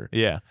whatever.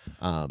 Yeah.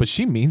 But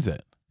she means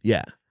it.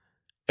 Yeah.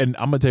 And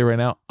I'm gonna tell you right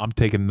now, I'm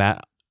taking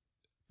that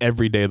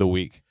every day of the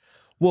week.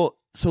 Well,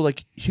 so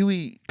like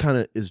Hughie kind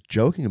of is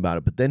joking about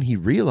it, but then he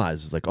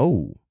realizes like,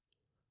 oh,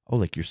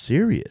 like you're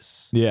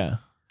serious. Yeah.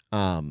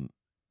 And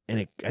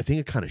I think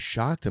it kind of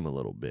shocked him a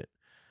little bit.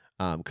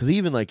 Because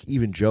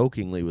even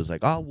jokingly was like,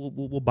 oh,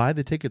 we'll buy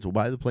the tickets, we'll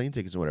buy the plane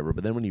tickets and whatever.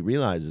 But then when he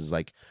realizes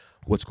like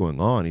what's going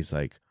on, he's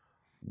like,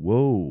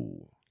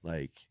 whoa,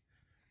 like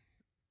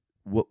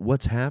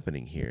what's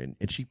happening here?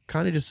 And she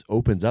kind of just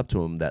opens up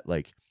to him that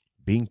like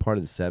being part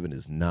of the Seven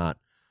is not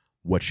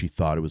what she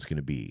thought it was going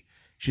to be.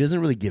 She doesn't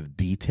really give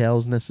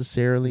details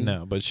necessarily.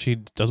 No, but she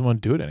doesn't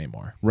want to do it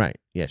anymore. Right.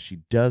 Yeah, she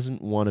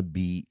doesn't want to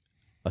be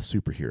a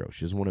superhero.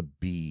 She doesn't want to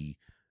be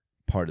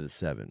part of the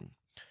Seven.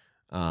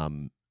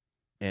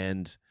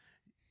 And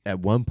at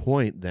one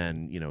point,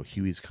 then,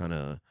 Hughie's kind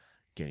of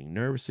getting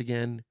nervous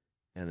again,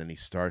 and then he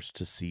starts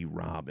to see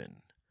Robin.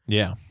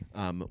 Yeah.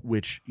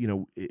 Which,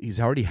 he's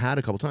already had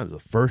a couple times. The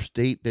first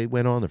date they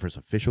went on, the first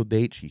official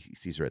date, he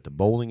sees her at the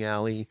bowling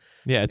alley.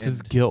 Yeah, it's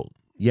his guilt.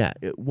 Yeah,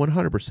 it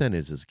 100%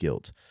 is his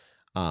guilt.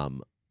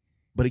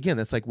 But again,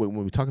 that's like when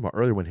we talked about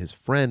earlier when his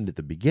friend at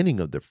the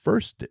beginning of their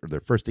first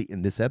date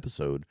in this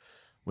episode,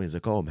 when he's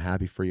like, oh, I'm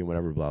happy for you and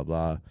whatever, blah,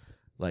 blah.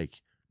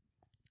 Like,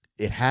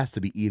 it has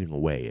to be eating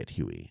away at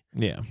Hughie.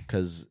 Yeah.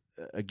 Because,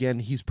 again,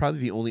 he's probably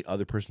the only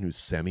other person who's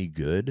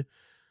semi-good.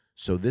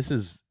 So this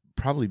is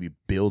probably be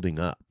building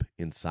up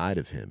inside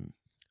of him.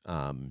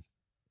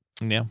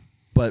 Yeah.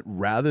 But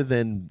rather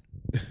than,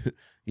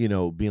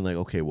 being like,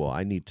 okay, well,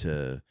 I need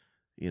to,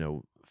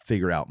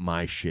 figure out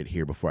my shit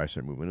here before I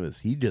start moving into this,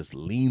 he just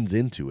leans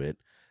into it,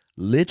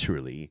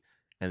 literally,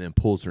 and then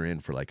pulls her in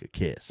for like a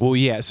kiss. Well,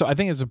 yeah. So I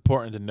think it's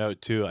important to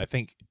note, too, I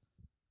think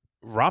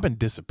Robin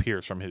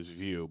disappears from his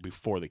view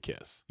before the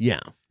kiss.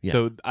 Yeah.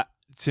 So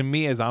to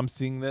me, as I'm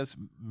seeing this,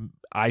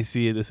 I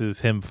see this as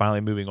him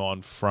finally moving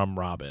on from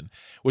Robin,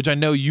 which I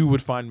know you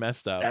would find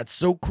messed up. That's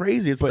so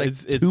crazy. It's like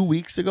 2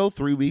 weeks ago,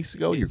 3 weeks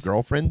ago, your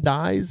girlfriend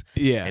dies.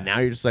 Yeah. And now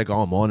you're just like,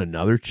 oh, I'm on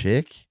another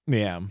chick.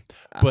 Yeah.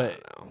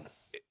 But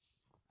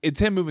it's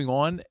him moving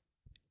on,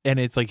 and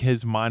it's like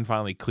his mind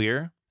finally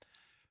clear.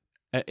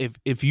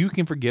 If you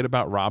can forget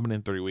about Robin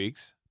in 3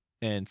 weeks,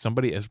 and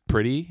somebody as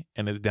pretty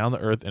and as down to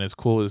earth and as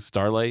cool as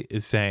Starlight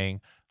is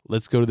saying,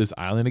 let's go to this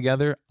island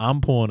together,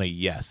 I'm pulling a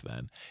yes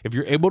then. If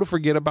you're able to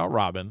forget about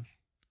Robin,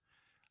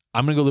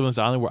 I'm going to go live on this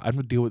island where I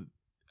don't deal with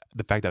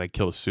the fact that I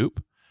kill a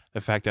soup,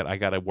 the fact that I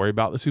got to worry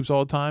about the soups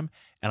all the time,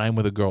 and I'm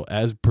with a girl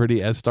as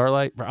pretty as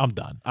Starlight. I'm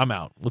done. I'm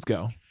out. Let's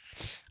go.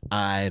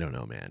 I don't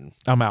know, man.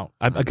 I'm out.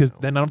 Because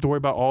then I don't have to worry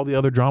about all the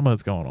other drama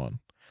that's going on.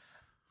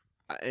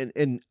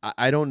 And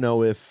I don't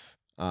know if,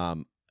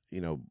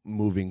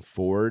 moving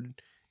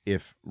forward,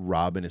 if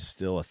Robin is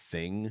still a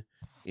thing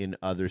in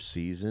other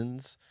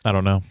seasons. I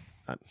don't know.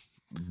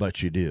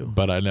 But you do.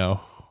 But I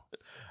know.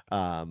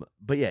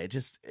 But yeah,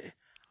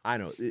 I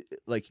know.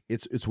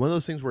 It's one of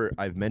those things where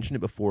I've mentioned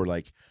it before,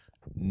 like,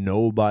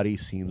 nobody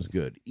seems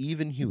good.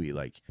 Even Hughie.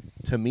 Like,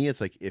 to me,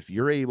 it's like, if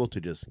you're able to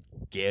just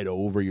get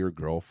over your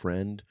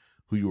girlfriend,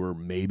 who you were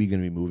maybe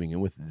going to be moving in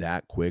with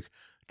that quick,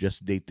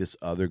 just date this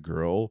other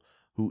girl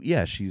who,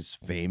 yeah, she's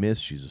famous,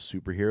 she's a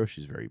superhero,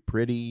 she's very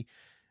pretty.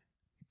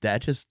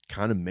 That just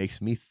kind of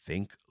makes me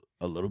think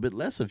a little bit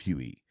less of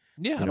Hughie.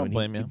 Yeah, I don't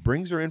blame you. He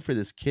brings her in for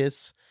this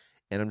kiss,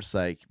 and I'm just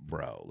like,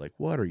 bro, like,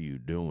 what are you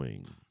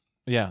doing?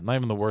 Yeah, not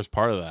even the worst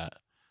part of that.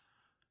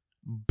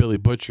 Billy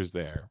Butcher's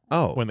there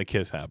when the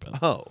kiss happens.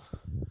 Oh,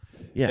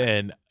 yeah.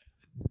 And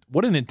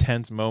what an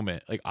intense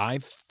moment. Like, I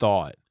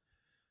thought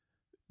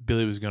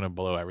Billy was going to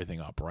blow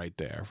everything up right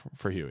there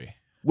for Hughie.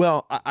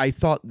 Well, I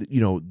thought,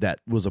 that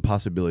was a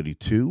possibility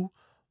too.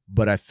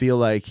 But I feel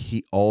like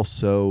he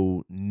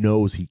also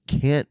knows he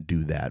can't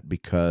do that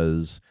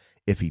because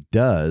if he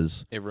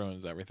does, it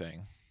ruins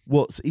everything.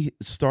 Well,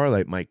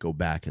 Starlight might go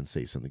back and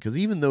say something because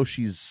even though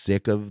she's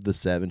sick of the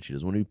Seven, she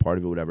doesn't want to be part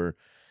of it, whatever.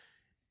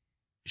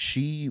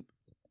 She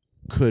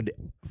could,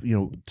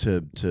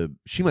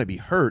 she might be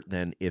hurt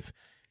then if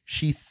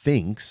she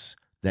thinks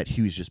that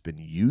Hughie's just been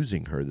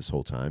using her this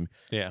whole time.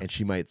 Yeah, and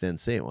she might then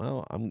say,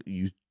 "Well,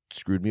 you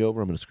screwed me over.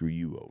 I'm going to screw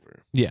you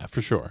over." Yeah,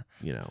 for sure.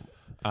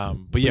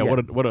 But yeah,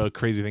 what a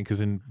crazy thing, because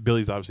then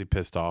Billy's obviously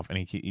pissed off, and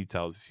he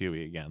tells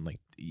Hughie again, like,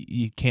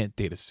 you can't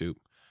date a soup.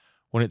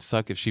 Wouldn't it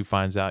suck if she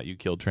finds out you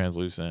killed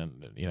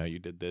Translucent, you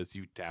did this,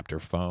 you tapped her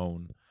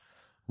phone.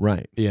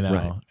 Right.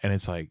 Right. And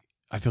it's like,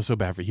 I feel so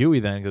bad for Hughie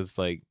then, because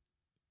like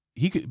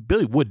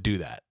Billy would do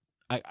that.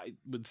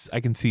 I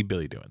can see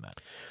Billy doing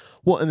that.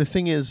 Well, and the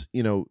thing is,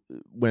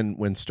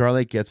 when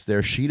Starlight gets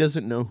there, she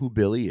doesn't know who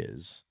Billy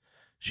is.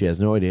 She has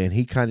no idea, and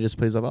he kind of just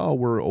plays off, oh,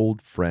 we're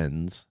old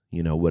friends,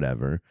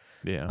 whatever.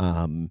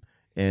 Yeah.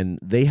 And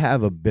they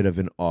have a bit of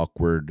an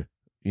awkward,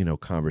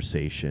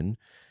 conversation,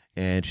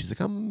 and she's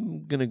like,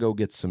 I'm gonna go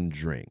get some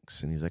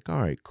drinks, and he's like,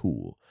 all right,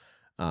 cool.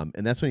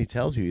 And that's when he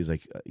tells you, he's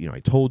like, I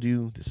told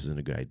you this isn't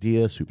a good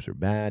idea. Supes are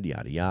bad,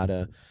 yada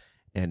yada,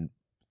 and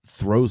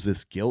throws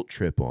this guilt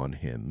trip on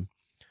him.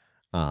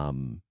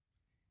 And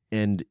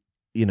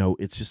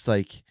it's just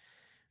like,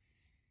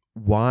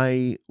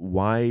 why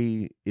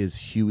is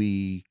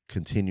Hughie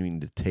continuing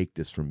to take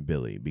this from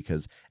Billy?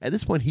 Because at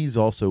this point, he's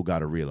also got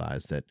to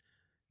realize that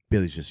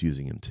Billy's just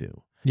using him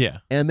too. Yeah.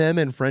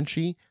 And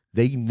Frenchie,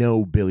 they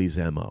know Billy's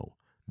MO.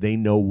 They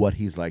know what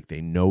he's like.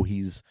 They know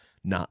he's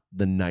not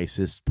the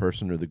nicest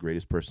person or the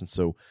greatest person.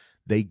 So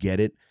they get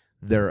it.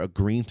 They're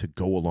agreeing to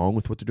go along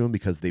with what they're doing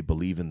because they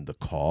believe in the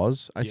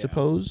cause, I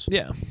suppose.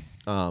 Yeah.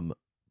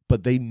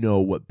 But they know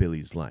what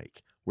Billy's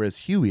like. Whereas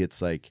Hughie,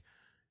 it's like,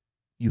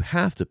 you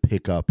have to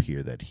pick up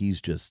here that he's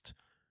just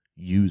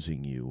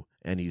using you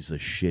and he's a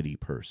shitty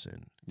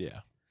person.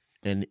 Yeah.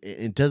 And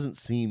it doesn't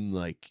seem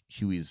like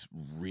Hughie's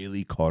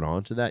really caught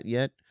on to that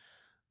yet.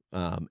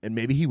 And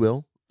maybe he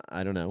will.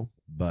 I don't know.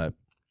 But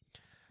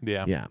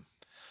yeah.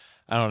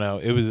 I don't know.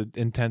 It was an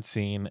intense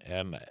scene.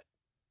 And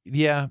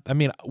yeah, I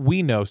mean,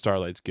 we know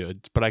Starlight's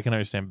good, but I can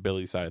understand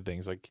Billy's side of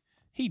things. Like,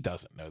 he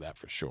doesn't know that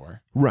for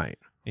sure. Right.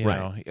 You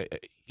know,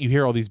 you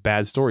hear all these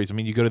bad stories. I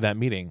mean, you go to that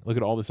meeting, look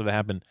at all this stuff that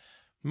happened.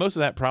 Most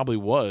of that probably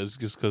was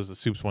just because the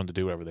Supes wanted to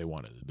do whatever they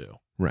wanted to do.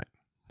 Right.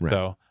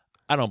 So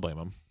I don't blame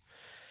them.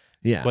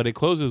 Yeah. But it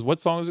closes. What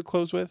song does it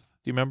close with? Do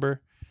you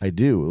remember? I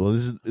do. Well,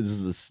 this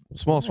is the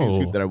small screen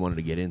scoop that I wanted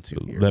to get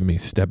into here. Let me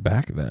step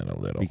back then a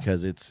little.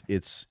 Because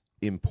it's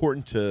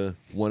important to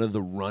one of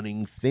the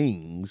running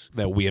things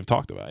that we have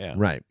talked about. Yeah.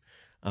 Right.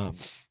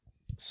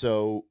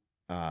 So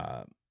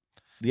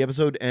the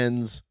episode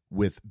ends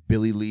with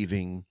Billy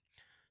leaving,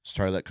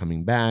 Starlight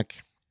coming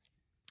back.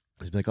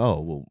 He's like, oh,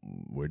 well,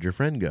 where'd your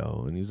friend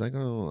go? And he's like,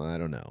 oh, I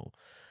don't know.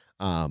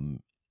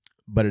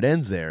 But it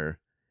ends there.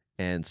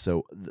 And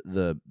so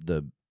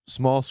the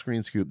small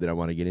screen scoop that I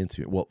want to get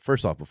into. Well,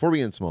 first off, before we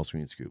get into small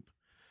screen scoop,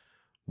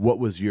 what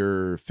was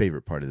your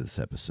favorite part of this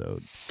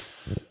episode?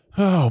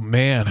 Oh,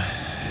 man.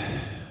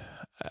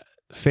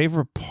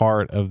 Favorite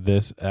part of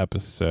this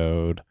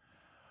episode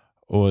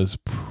was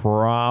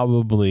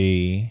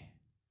probably...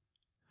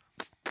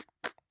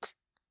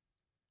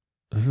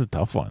 This is a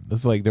tough one. This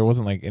is like, there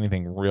wasn't like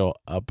anything real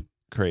up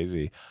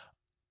crazy.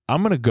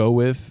 I'm going to go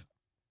with...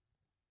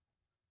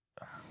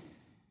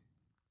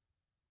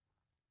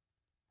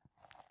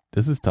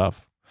 This is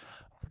tough.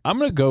 I'm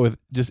going to go with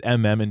just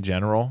MM in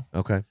general.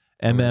 Okay.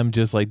 MM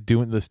just like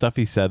doing the stuff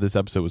he said. This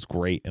episode was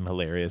great and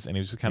hilarious, and he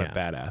was just kind of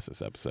badass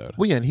this episode.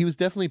 Well, yeah, and he was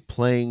definitely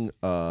playing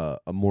a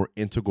more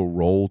integral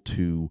role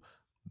to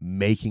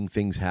making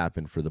things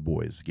happen for the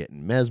boys,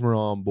 getting Mesmer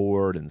on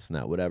board and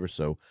snap whatever.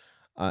 So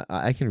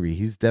I can read.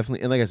 He's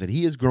definitely, and like I said,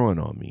 he is growing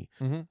on me.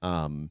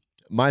 Mm-hmm.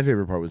 My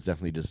favorite part was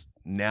definitely just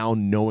now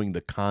knowing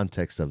the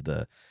context of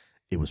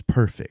it was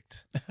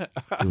perfect.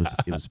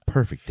 It was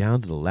perfect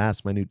down to the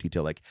last minute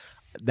detail. Like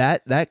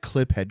that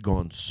clip had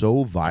gone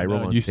so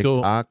viral on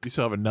TikTok. You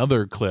still have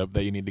another clip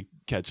that you need to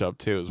catch up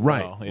to as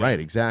well. Right,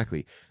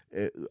 exactly.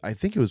 I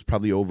think it was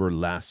probably over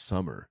last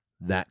summer.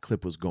 That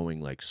clip was going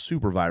like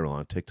super viral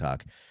on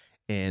TikTok.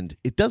 And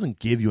it doesn't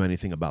give you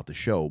anything about the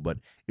show, but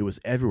it was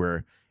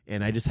everywhere.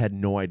 And I just had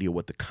no idea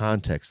what the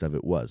context of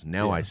it was.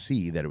 Now I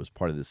see that it was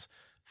part of this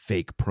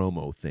fake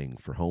promo thing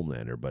for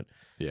Homelander. But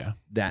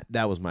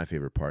that was my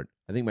favorite part.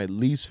 I think my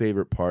least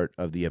favorite part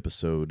of the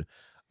episode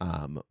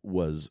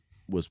was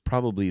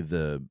probably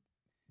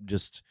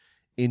just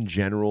in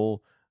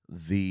general,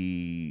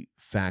 the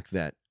fact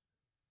that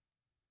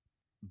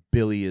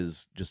Billy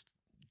is just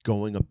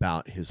going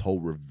about his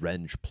whole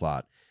revenge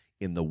plot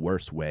in the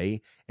worst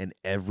way, and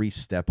every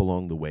step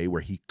along the way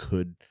where he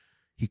could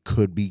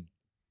be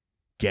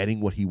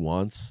getting what he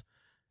wants,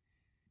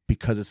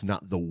 because it's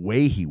not the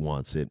way he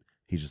wants it,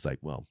 he's just like,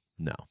 well,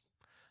 no.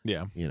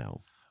 Yeah.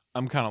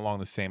 I'm kind of along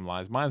the same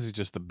lines. Mine's is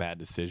just the bad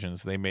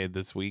decisions they made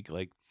this week.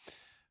 Like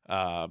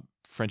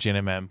Frenchie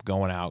and MM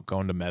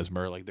going to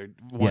Mesmer. Like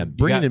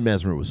bringing in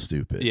Mesmer was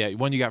stupid. Yeah,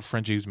 one, you got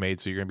Frenchie who's made,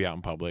 so you're gonna be out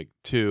in public.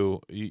 Two,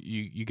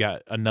 you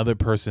got another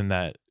person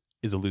that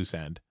is a loose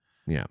end.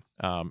 Yeah.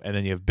 And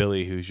then you have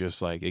Billy, who's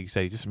just like you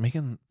say, just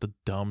making the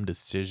dumb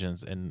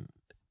decisions and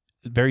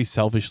very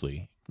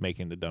selfishly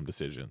making the dumb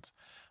decisions,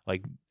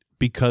 like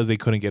because they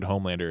couldn't get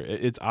Homelander.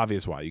 It's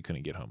obvious why you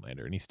couldn't get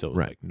Homelander, and he still was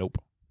like, nope.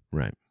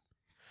 Right.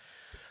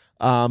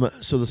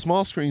 So the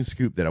small screen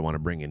scoop that I want to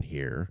bring in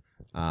here,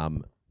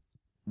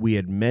 we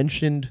had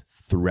mentioned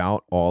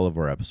throughout all of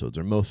our episodes,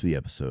 or most of the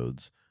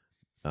episodes,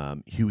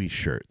 Hughie's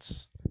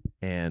shirts,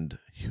 and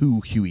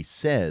who Hughie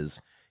says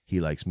he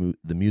likes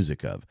the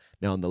music of.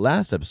 Now, in the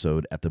last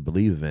episode at the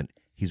Believe event,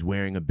 he's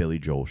wearing a Billy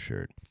Joel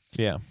shirt.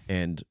 Yeah.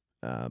 And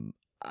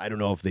I don't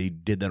know if they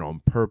did that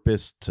on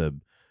purpose to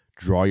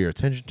draw your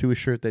attention to a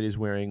shirt that he's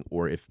wearing,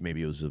 or if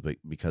maybe it was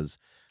because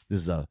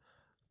this is a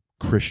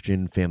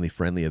Christian,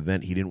 family-friendly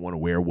event. He didn't want to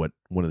wear one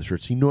of the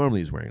shirts he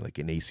normally is wearing, like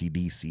an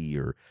AC/DC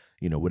or,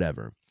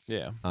 whatever.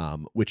 Yeah.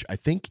 Which I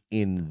think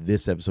in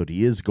this episode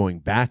he is going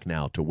back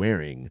now to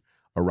wearing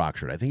a rock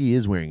shirt. I think he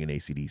is wearing an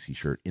AC/DC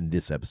shirt in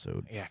this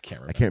episode. Yeah, I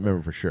can't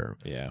remember for sure.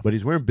 Yeah. But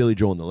he's wearing Billy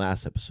Joel in the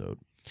last episode.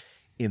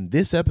 In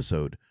this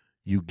episode,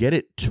 you get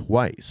it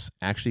twice.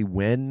 Actually,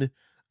 when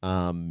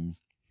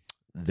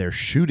they're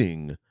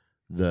shooting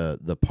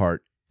the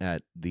part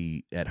at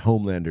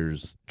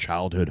Homelander's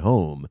childhood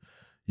home,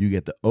 you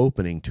get the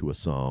opening to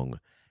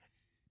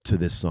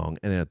this song,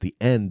 and then at the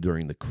end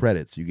during the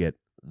credits, you get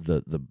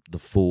the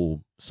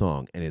full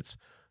song, and it's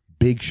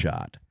Big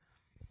Shot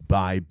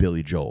by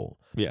Billy Joel.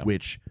 Yeah.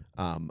 Which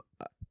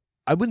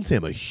I wouldn't say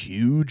I'm a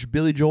huge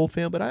Billy Joel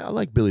fan, but I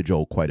like Billy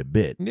Joel quite a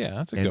bit. Yeah,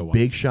 that's a good one.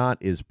 Big Shot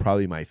is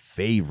probably my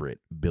favorite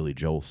Billy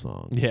Joel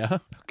song. Yeah.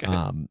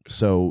 Okay.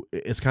 So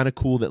it's kind of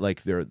cool that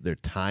like they're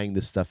tying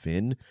this stuff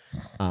in.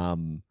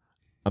 I'm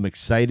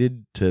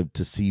excited to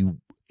see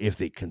if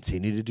they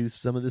continue to do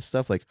some of this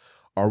stuff. Like,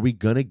 are we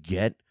gonna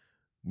get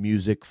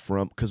music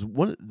from? Because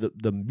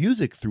the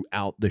music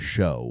throughout the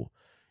show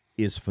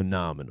is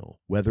phenomenal.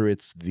 Whether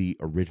it's the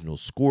original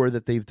score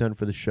that they've done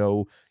for the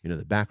show,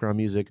 the background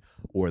music,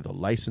 or the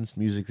licensed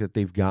music that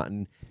they've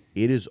gotten,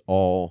 it is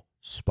all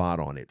spot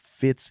on. It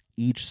fits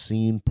each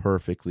scene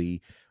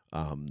perfectly.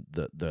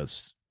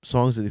 The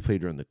songs that they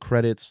played during the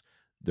credits,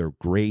 they're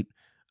great.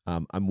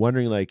 I'm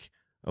wondering, like,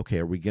 okay,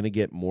 are we going to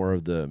get more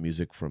of the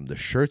music from the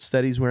shirts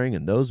that he's wearing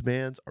in those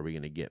bands? Are we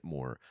going to get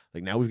more?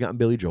 Like, now we've gotten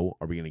Billy Joel.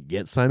 Are we going to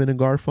get Simon and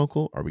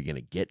Garfunkel? Are we going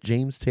to get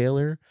James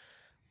Taylor?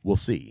 We'll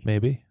see.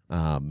 Maybe.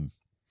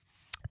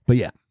 But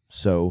yeah,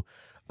 so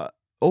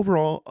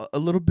overall, a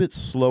little bit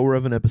slower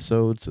of an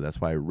episode, so that's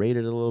why I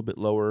rated it a little bit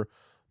lower.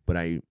 But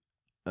I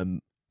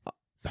am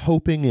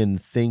hoping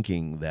and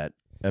thinking that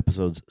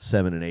episodes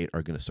 7 and 8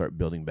 are going to start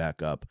building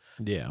back up.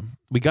 Yeah.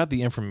 We got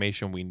the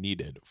information we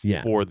needed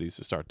for these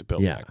to start to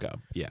build back up.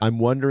 Yeah. I'm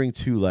wondering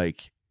too,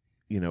 like,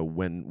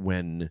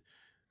 when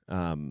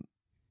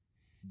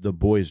the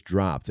boys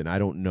dropped, and I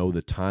don't know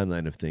the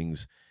timeline of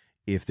things,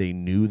 if they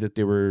knew that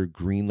they were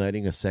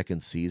greenlighting a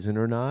second season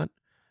or not.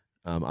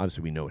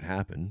 Obviously, we know what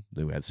happened.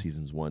 They have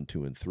seasons 1,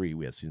 2, and 3.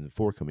 We have season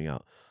 4 coming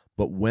out.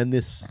 But when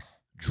this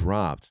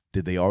dropped,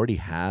 did they already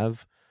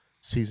have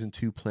season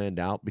 2 planned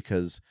out?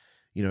 Because,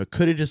 it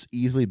could have just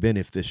easily been,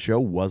 if this show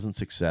wasn't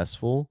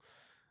successful,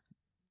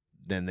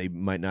 then they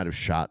might not have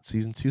shot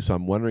season 2. So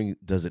I'm wondering,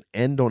 does it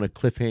end on a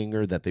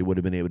cliffhanger that they would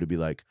have been able to be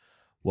like,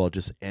 well, it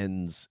just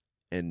ends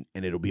and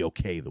it'll be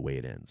okay the way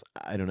it ends?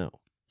 I don't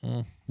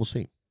know. We'll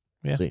see.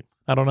 Yeah. See.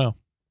 I don't know.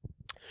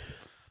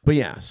 But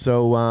yeah,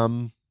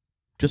 so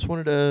just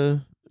wanted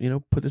to,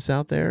 put this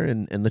out there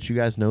and let you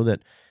guys know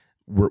that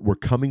we're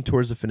coming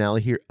towards the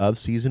finale here of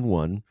season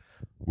 1.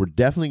 We're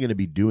definitely going to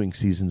be doing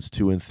seasons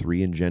 2 and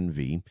 3 in Gen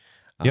V.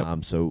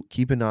 Yep. So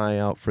keep an eye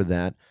out for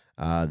that.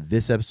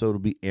 This episode will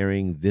be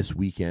airing this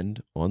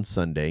weekend on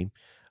Sunday.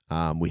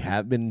 We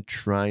have been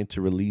trying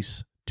to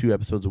release 2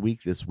 episodes a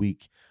week. This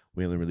week,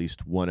 we only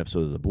released 1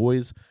 episode of The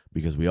Boys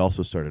because we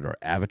also started our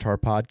Avatar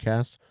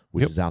podcast,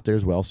 which is out there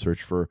as well.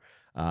 Search for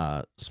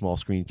Small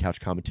Screen Couch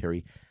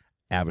Commentary,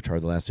 Avatar: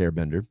 The Last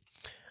Airbender.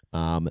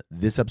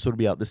 This episode will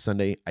be out this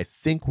Sunday. I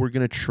think we're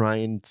going to try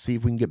and see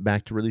if we can get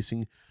back to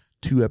releasing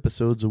 2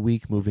 episodes a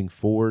week moving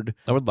forward.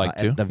 I would like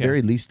to. At the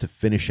very least, to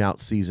finish out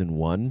season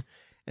 1.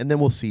 And then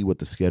we'll see what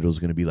the schedule is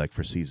going to be like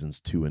for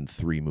seasons 2 and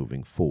 3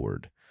 moving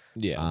forward.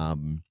 Yeah.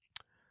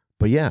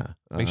 But yeah.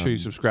 Make sure you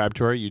subscribe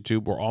to our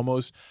YouTube.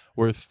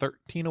 We're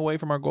 13 away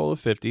from our goal of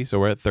 50, so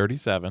we're at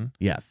 37.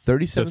 Yeah,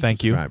 37 so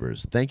thank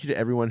subscribers. Thank you to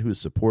everyone who has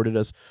supported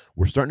us.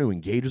 We're starting to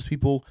engage with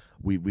people.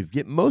 We've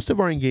get most of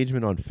our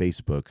engagement on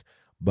Facebook,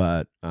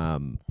 but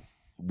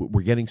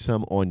we're getting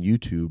some on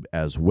YouTube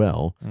as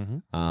well.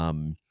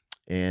 Mm-hmm.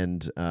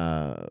 And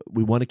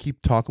we want to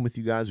keep talking with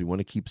you guys. We want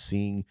to keep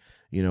seeing,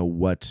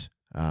 what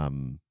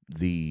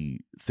the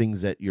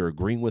things that you're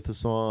agreeing with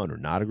us on or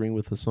not agreeing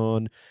with us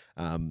on.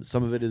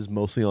 Some of it is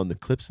mostly on the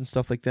clips and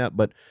stuff like that.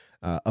 But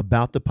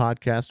about the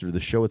podcast or the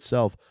show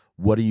itself,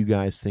 what are you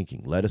guys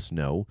thinking? Let us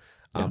know.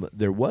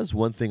 There was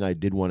one thing I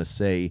did want to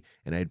say,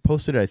 and I had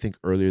posted it, I think,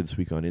 earlier this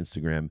week on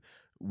Instagram.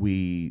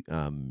 We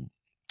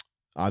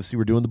obviously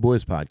we're doing the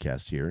Boys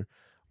podcast here.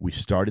 We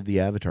started the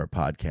Avatar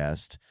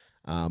podcast.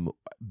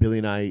 Billy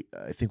and I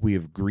think we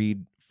have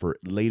agreed for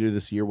later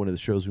this year, one of the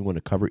shows we want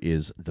to cover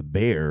is The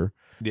Bear.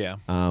 Yeah.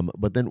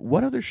 But then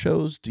what other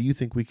shows do you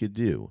think we could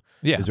do?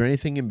 Yeah. Is there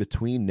anything in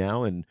between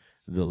now and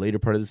the later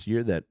part of this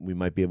year that we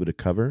might be able to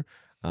cover?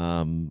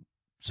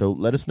 So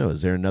let us know.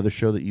 Is there another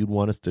show that you'd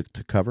want us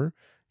to cover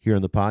here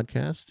on the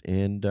podcast?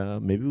 And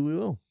maybe we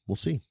will. We'll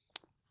see.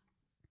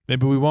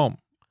 Maybe we won't.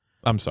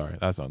 I'm sorry.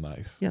 That's not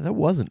nice. Yeah, that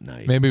wasn't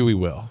nice. Maybe we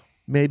will.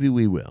 Maybe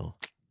we will.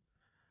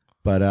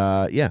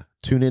 But yeah,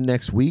 tune in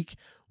next week.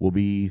 We'll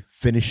be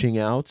finishing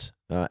out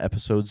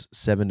episodes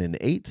 7 and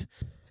 8.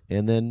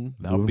 And then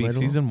that'll be right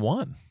season along.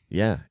 1.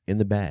 Yeah, in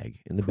the bag.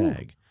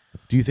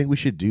 Do you think we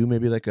should do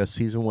maybe like a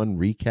season 1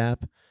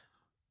 recap?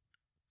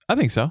 I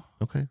think so.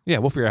 Okay. Yeah,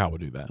 we'll figure out how we'll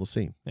do that. We'll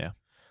see. Yeah.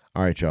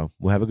 All right, y'all.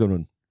 We'll have a good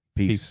one.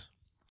 Peace.